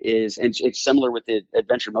for it is, and it's similar with the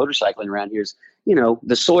adventure motorcycling around here, is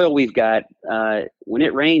the soil we've got. When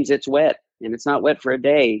it rains, it's wet, and it's not wet for a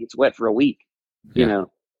day; it's wet for a week.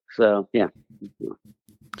 So yeah.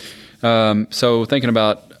 So thinking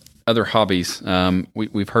about other hobbies,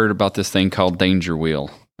 we've heard about this thing called Danger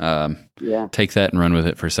Wheel. Take that and run with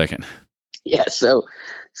it for a second. Yeah. So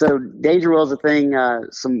Danger Wheel is a thing.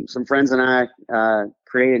 Some friends and I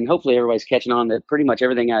created, and hopefully everybody's catching on that pretty much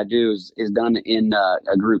everything I do is done in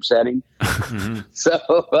a group setting. Mm-hmm. So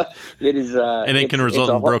it is, and it can result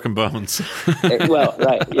in broken bones. Well,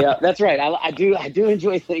 right, yeah, that's right. I do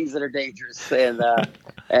enjoy things that are dangerous, and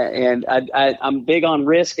I'm big on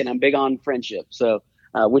risk, and I'm big on friendship. So,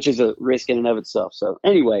 which is a risk in and of itself. So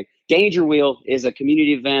anyway, Danger Wheel is a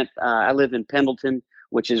community event. I live in Pendleton,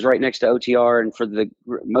 which is right next to OTR. And for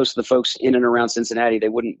most of the folks in and around Cincinnati, they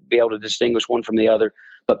wouldn't be able to distinguish one from the other.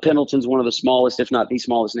 But Pendleton's one of the smallest, if not the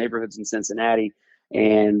smallest neighborhoods in Cincinnati.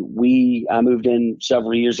 And I moved in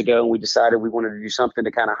several years ago, and we decided we wanted to do something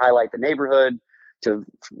to kind of highlight the neighborhood, to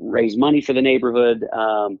raise money for the neighborhood.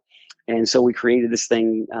 And so we created this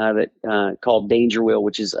thing that called Danger Wheel,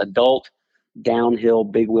 which is adult downhill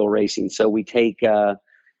big wheel racing. So we take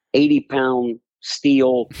 80-pound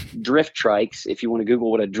steel drift trikes. If you want to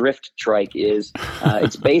Google what a drift trike is,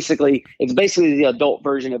 it's basically the adult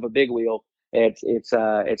version of a big wheel. It's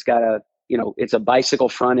got it's a bicycle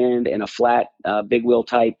front end and a flat big wheel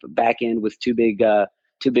type back end with two big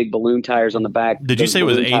balloon tires on the back. Did you say it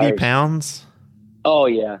was 80 pounds? Oh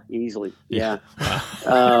yeah, easily. Yeah.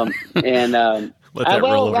 Let that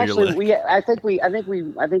roll over your leg. I think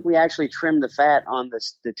we actually trimmed the fat on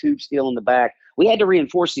the tube steel in the back. We had to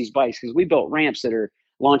reinforce these bikes because we built ramps that are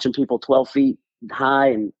launching people 12 feet high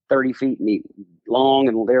and 30 feet long,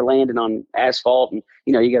 and they're landing on asphalt. And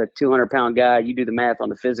you got a 200-pound guy. You do the math on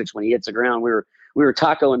the physics when he hits the ground. We were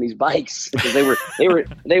tacoing these bikes because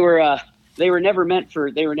they were never meant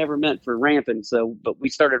for ramping. So, but we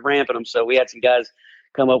started ramping them. So we had some guys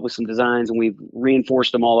come up with some designs, and we've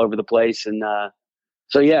reinforced them all over the place. And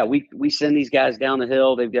we send these guys down the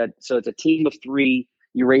hill. So it's a team of 3.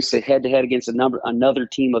 You race it head to head against another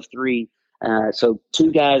team of 3. So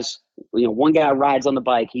 2 guys, one guy rides on the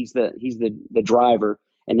bike. He's the driver,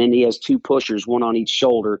 and then he has 2 pushers, one on each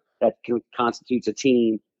shoulder. That constitutes a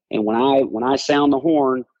team. And when I sound the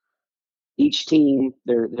horn, each team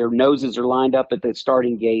their noses are lined up at the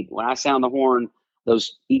starting gate. When I sound the horn,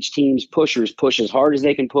 each team's pushers push as hard as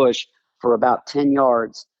they can push for about 10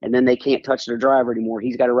 yards, and then they can't touch their driver anymore.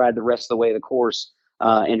 He's got to ride the rest of the way of the course.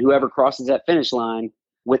 And whoever crosses that finish line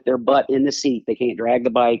with their butt in the seat, they can't drag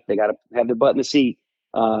the bike. They got to have their butt in the seat.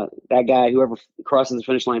 That guy, whoever crosses the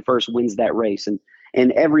finish line first, wins that race.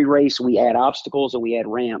 And every race, we add obstacles and we add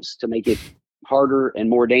ramps to make it harder and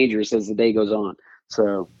more dangerous as the day goes on.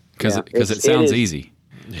 So because it sounds easy.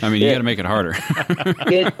 I mean, you got to make it harder.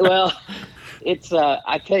 It's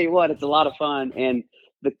I tell you what, it's a lot of fun. And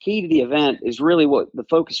the key to the event is really what the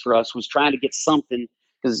focus for us was, trying to get something,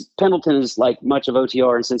 because Pendleton is like much of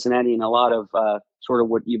OTR in Cincinnati, and a lot of sort of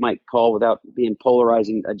what you might call, without being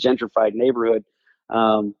polarizing, a gentrified neighborhood.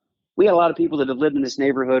 We got a lot of people that have lived in this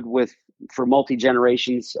neighborhood for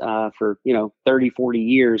multi-generations for 30, 40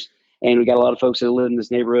 years. And we got a lot of folks that live in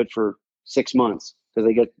this neighborhood for 6 months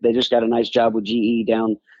because they just got a nice job with GE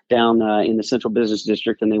down in the Central Business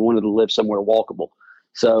District, and they wanted to live somewhere walkable.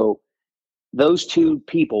 So those 2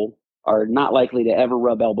 people are not likely to ever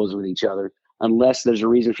rub elbows with each other unless there's a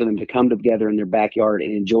reason for them to come together in their backyard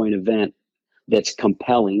and enjoy an event that's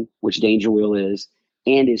compelling, which Danger Wheel is,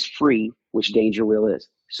 and is free, which Danger Wheel is.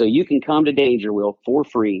 So you can come to Danger Wheel for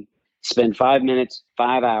free, spend 5 minutes,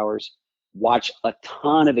 5 hours, watch a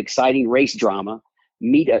ton of exciting race drama,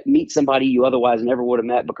 meet somebody you otherwise never would have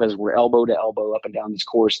met because we're elbow to elbow up and down this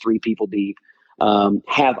course, 3 people deep.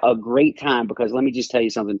 Have a great time, because let me just tell you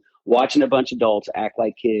something. Watching a bunch of adults act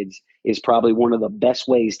like kids is probably one of the best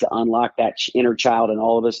ways to unlock that inner child in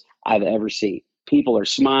all of us I've ever seen. People are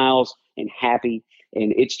smiles and happy,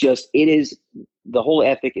 and the whole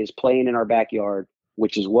ethic is playing in our backyard,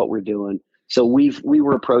 which is what we're doing. So we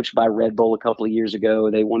were approached by Red Bull a couple of years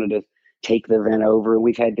ago. They wanted to take the event over, and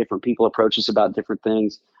we've had different people approach us about different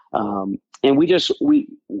things. And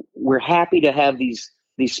we're happy to have these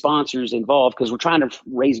sponsors involved, because we're trying to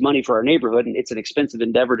raise money for our neighborhood, and it's an expensive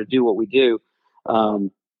endeavor to do what we do.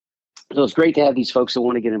 So it's great to have these folks that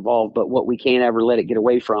want to get involved, but what we can't ever let it get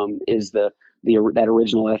away from is that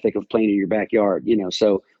original ethic of playing in your backyard.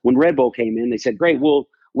 So when Red Bull came in, they said, great, we'll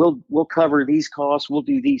we'll cover these costs, we'll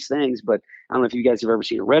do these things. But I don't know if you guys have ever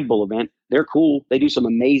seen a Red Bull event. They're cool. They do some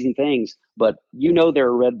amazing things, but they're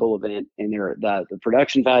a Red Bull event, and the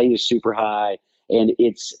production value is super high, and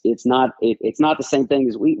it's not the same thing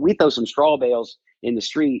as we throw some straw bales in the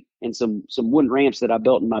street and some wooden ramps that I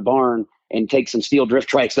built in my barn and take some steel drift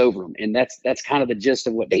trikes over them, and that's kind of the gist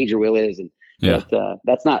of what Danger Wheel is. And yeah. But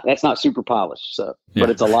that's not super polished, so but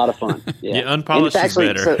it's a lot of fun. Yeah, yeah, unpolished is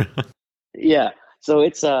better. So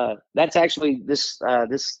it's that's actually this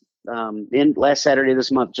in last Saturday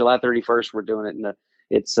this month, July 31st, we're doing it, and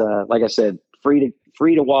it's like I said, free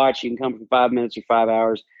to watch. You can come for 5 minutes or 5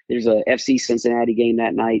 hours. There's a FC Cincinnati game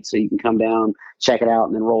that night, so you can come down, check it out,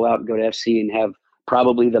 and then roll out and go to FC and have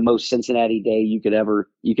probably the most Cincinnati day you could ever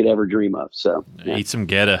dream of. So yeah. Eat some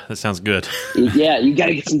Geta. That sounds good. Yeah, you got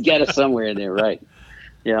to get some Geta somewhere in there, right?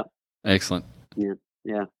 Yeah. Excellent. Yeah.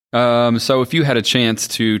 So if you had a chance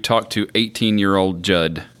to talk to 18-year-old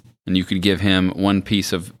Judd and you could give him one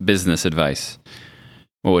piece of business advice,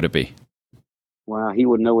 what would it be? Wow, he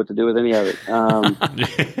wouldn't know what to do with any of it.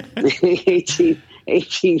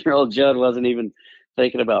 18-year-old Judd wasn't even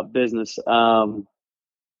thinking about business.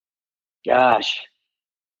 Gosh,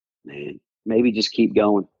 man, maybe just keep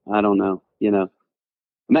going. I don't know.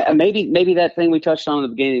 Maybe that thing we touched on at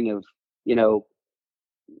the beginning of,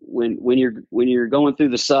 when you're going through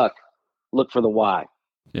the suck, look for the why.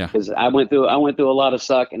 Yeah. Because I went through a lot of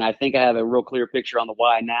suck, and I think I have a real clear picture on the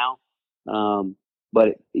why now.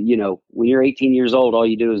 But when you're 18 years old, all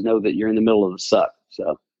you do is know that you're in the middle of the suck.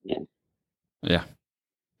 So yeah. Yeah.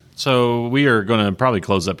 So we are going to probably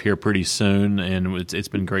close up here pretty soon, and it's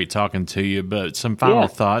been great talking to you. But some final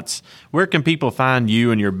thoughts. Where can people find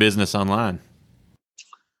you and your business online?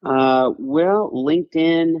 Well,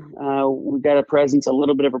 LinkedIn, we've got a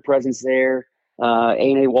little bit of a presence there.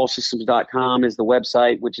 ANAWallSystems.com is the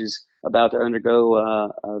website, which is about to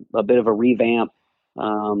undergo a bit of a revamp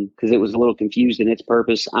because it was a little confused in its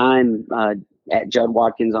purpose. I'm at Judd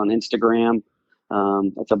Watkins on Instagram.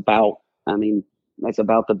 That's about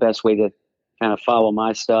the best way to kind of follow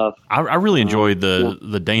my stuff. I really enjoyed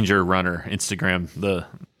the Danger Runner Instagram,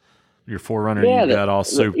 your 4Runner you got all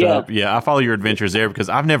souped up. Yeah, I follow your adventures there because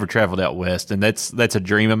I've never traveled out west, and that's a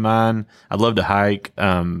dream of mine. I'd love to hike,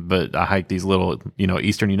 but I hike these little,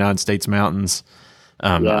 eastern United States mountains.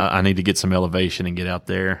 I need to get some elevation and get out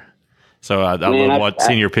there. So I love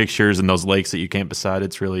seeing your pictures and those lakes that you camp beside.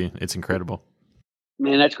 It's incredible.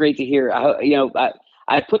 Man, that's great to hear.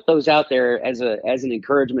 I put those out there as an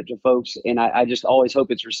encouragement to folks, and I just always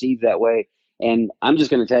hope it's received that way. And I'm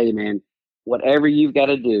just going to tell you, man, whatever you've got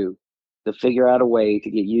to do to figure out a way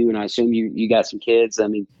to get you, and I assume you got some kids. I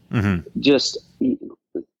mean, just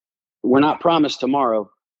we're not promised tomorrow.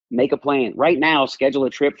 Make a plan right now. Schedule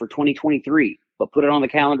a trip for 2023, but put it on the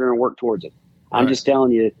calendar and work towards it. I'm just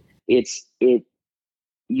telling you,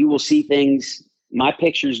 you will see things. My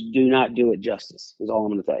pictures do not do it justice, is all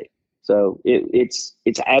I'm going to tell you. So it's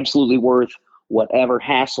absolutely worth whatever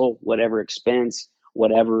hassle, whatever expense,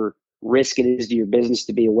 whatever risk it is to your business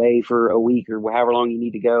to be away for a week or however long you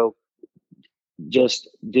need to go. Just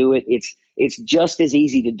do it. It's just as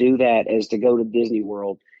easy to do that as to go to Disney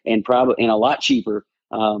World, and a lot cheaper.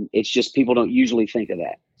 It's just people don't usually think of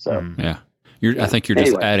that. So yeah. I think you're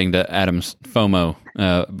just adding to Adam's FOMO.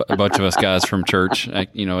 A bunch of us guys from church,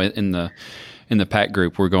 in the pack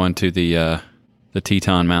group, we're going to the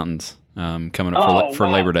Teton Mountains coming up for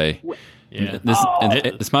Labor Day. Yeah,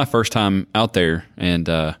 it's my first time out there, and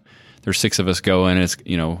there's 6 of us going. It's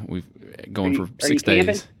we've going for 6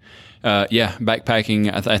 days.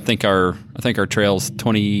 Backpacking. I think our trail's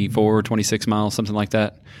 24, 26 miles, something like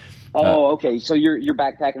that. Okay. So you're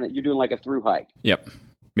backpacking it. You're doing like a through hike. Yep.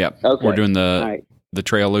 Okay. We're doing the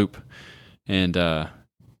trail loop, and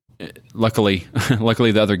luckily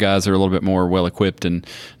the other guys are a little bit more well equipped and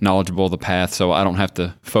knowledgeable of the path, so I don't have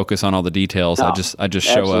to focus on all the details. I just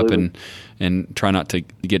show up and try not to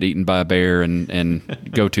get eaten by a bear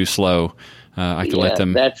and go too slow. I can let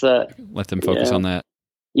them focus on that.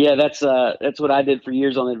 Yeah, that's what I did for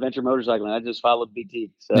years on the adventure motorcycling. I just followed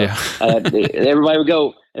BT. So everybody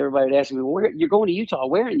would ask me, "Where you're going to Utah?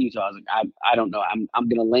 Where in Utah?" I was like, I don't know. I'm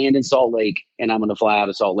going to land in Salt Lake, and I'm going to fly out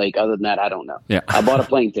of Salt Lake. Other than that, I don't know. Yeah. I bought a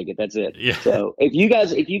plane ticket. That's it. Yeah. So if you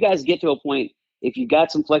guys get to a point, if you've got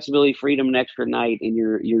some flexibility, freedom, an extra night, and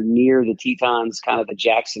you're near the Tetons, kind of the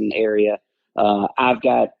Jackson area, I've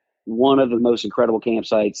got one of the most incredible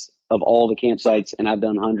campsites of all the campsites, and I've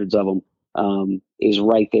done hundreds of them. Is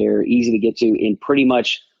right there, easy to get to in pretty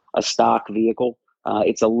much a stock vehicle.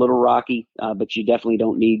 It's a little rocky, but you definitely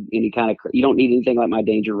don't need you don't need anything like my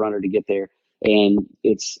Danger Runner to get there, and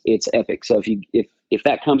it's epic. So if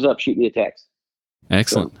that comes up, shoot me a text.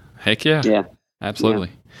 Excellent. So, heck yeah. Yeah. Absolutely.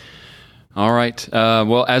 Yeah. All right.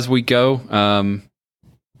 Well, as we go,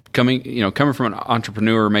 coming from an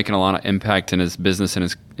entrepreneur making a lot of impact in his business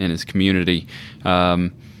and his community,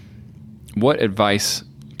 what advice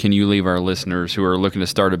can you leave our listeners who are looking to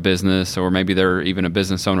start a business, or maybe they're even a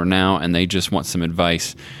business owner now and they just want some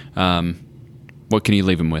advice? What can you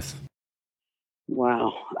leave them with?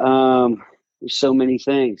 Wow. There's so many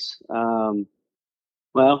things.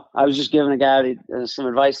 Well, I was just giving a guy some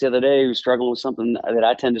advice the other day who's struggling with something that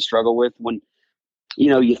I tend to struggle with. When,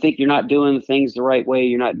 you think you're not doing things the right way,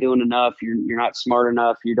 you're not doing enough, you're not smart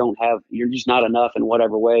enough, you're just not enough in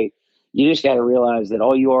whatever way. You just got to realize that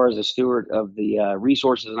all you are is a steward of the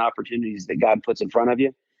resources and opportunities that God puts in front of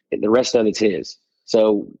you. The rest of it's His.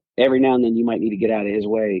 So every now and then you might need to get out of His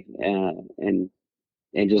way and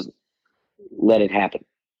just let it happen.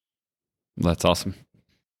 That's awesome.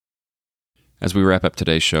 As we wrap up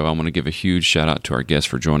today's show, I want to give a huge shout out to our guest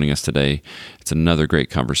for joining us today. It's another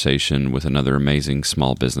great conversation with another amazing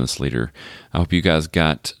small business leader. I hope you guys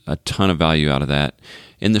got a ton of value out of that.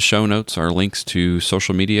 In the show notes are links to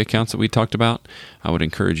social media accounts that we talked about. I would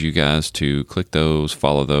encourage you guys to click those,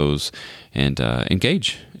 follow those, and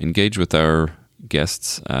engage with our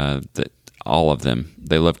guests. All of them,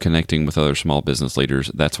 they love connecting with other small business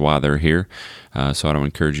leaders. That's why they're here. So I would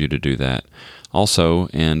encourage you to do that. Also,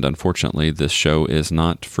 and unfortunately, this show is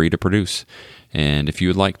not free to produce. And if you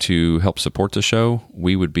would like to help support the show,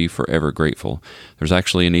 we would be forever grateful. There's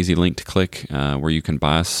actually an easy link to click where you can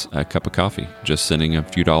buy us a cup of coffee. Just sending a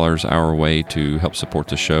few dollars our way to help support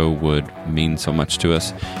the show would mean so much to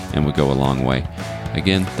us and would go a long way.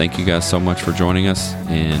 Again, thank you guys so much for joining us.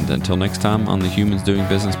 And until next time on the Humans Doing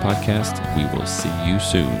Business podcast, we will see you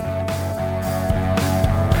soon.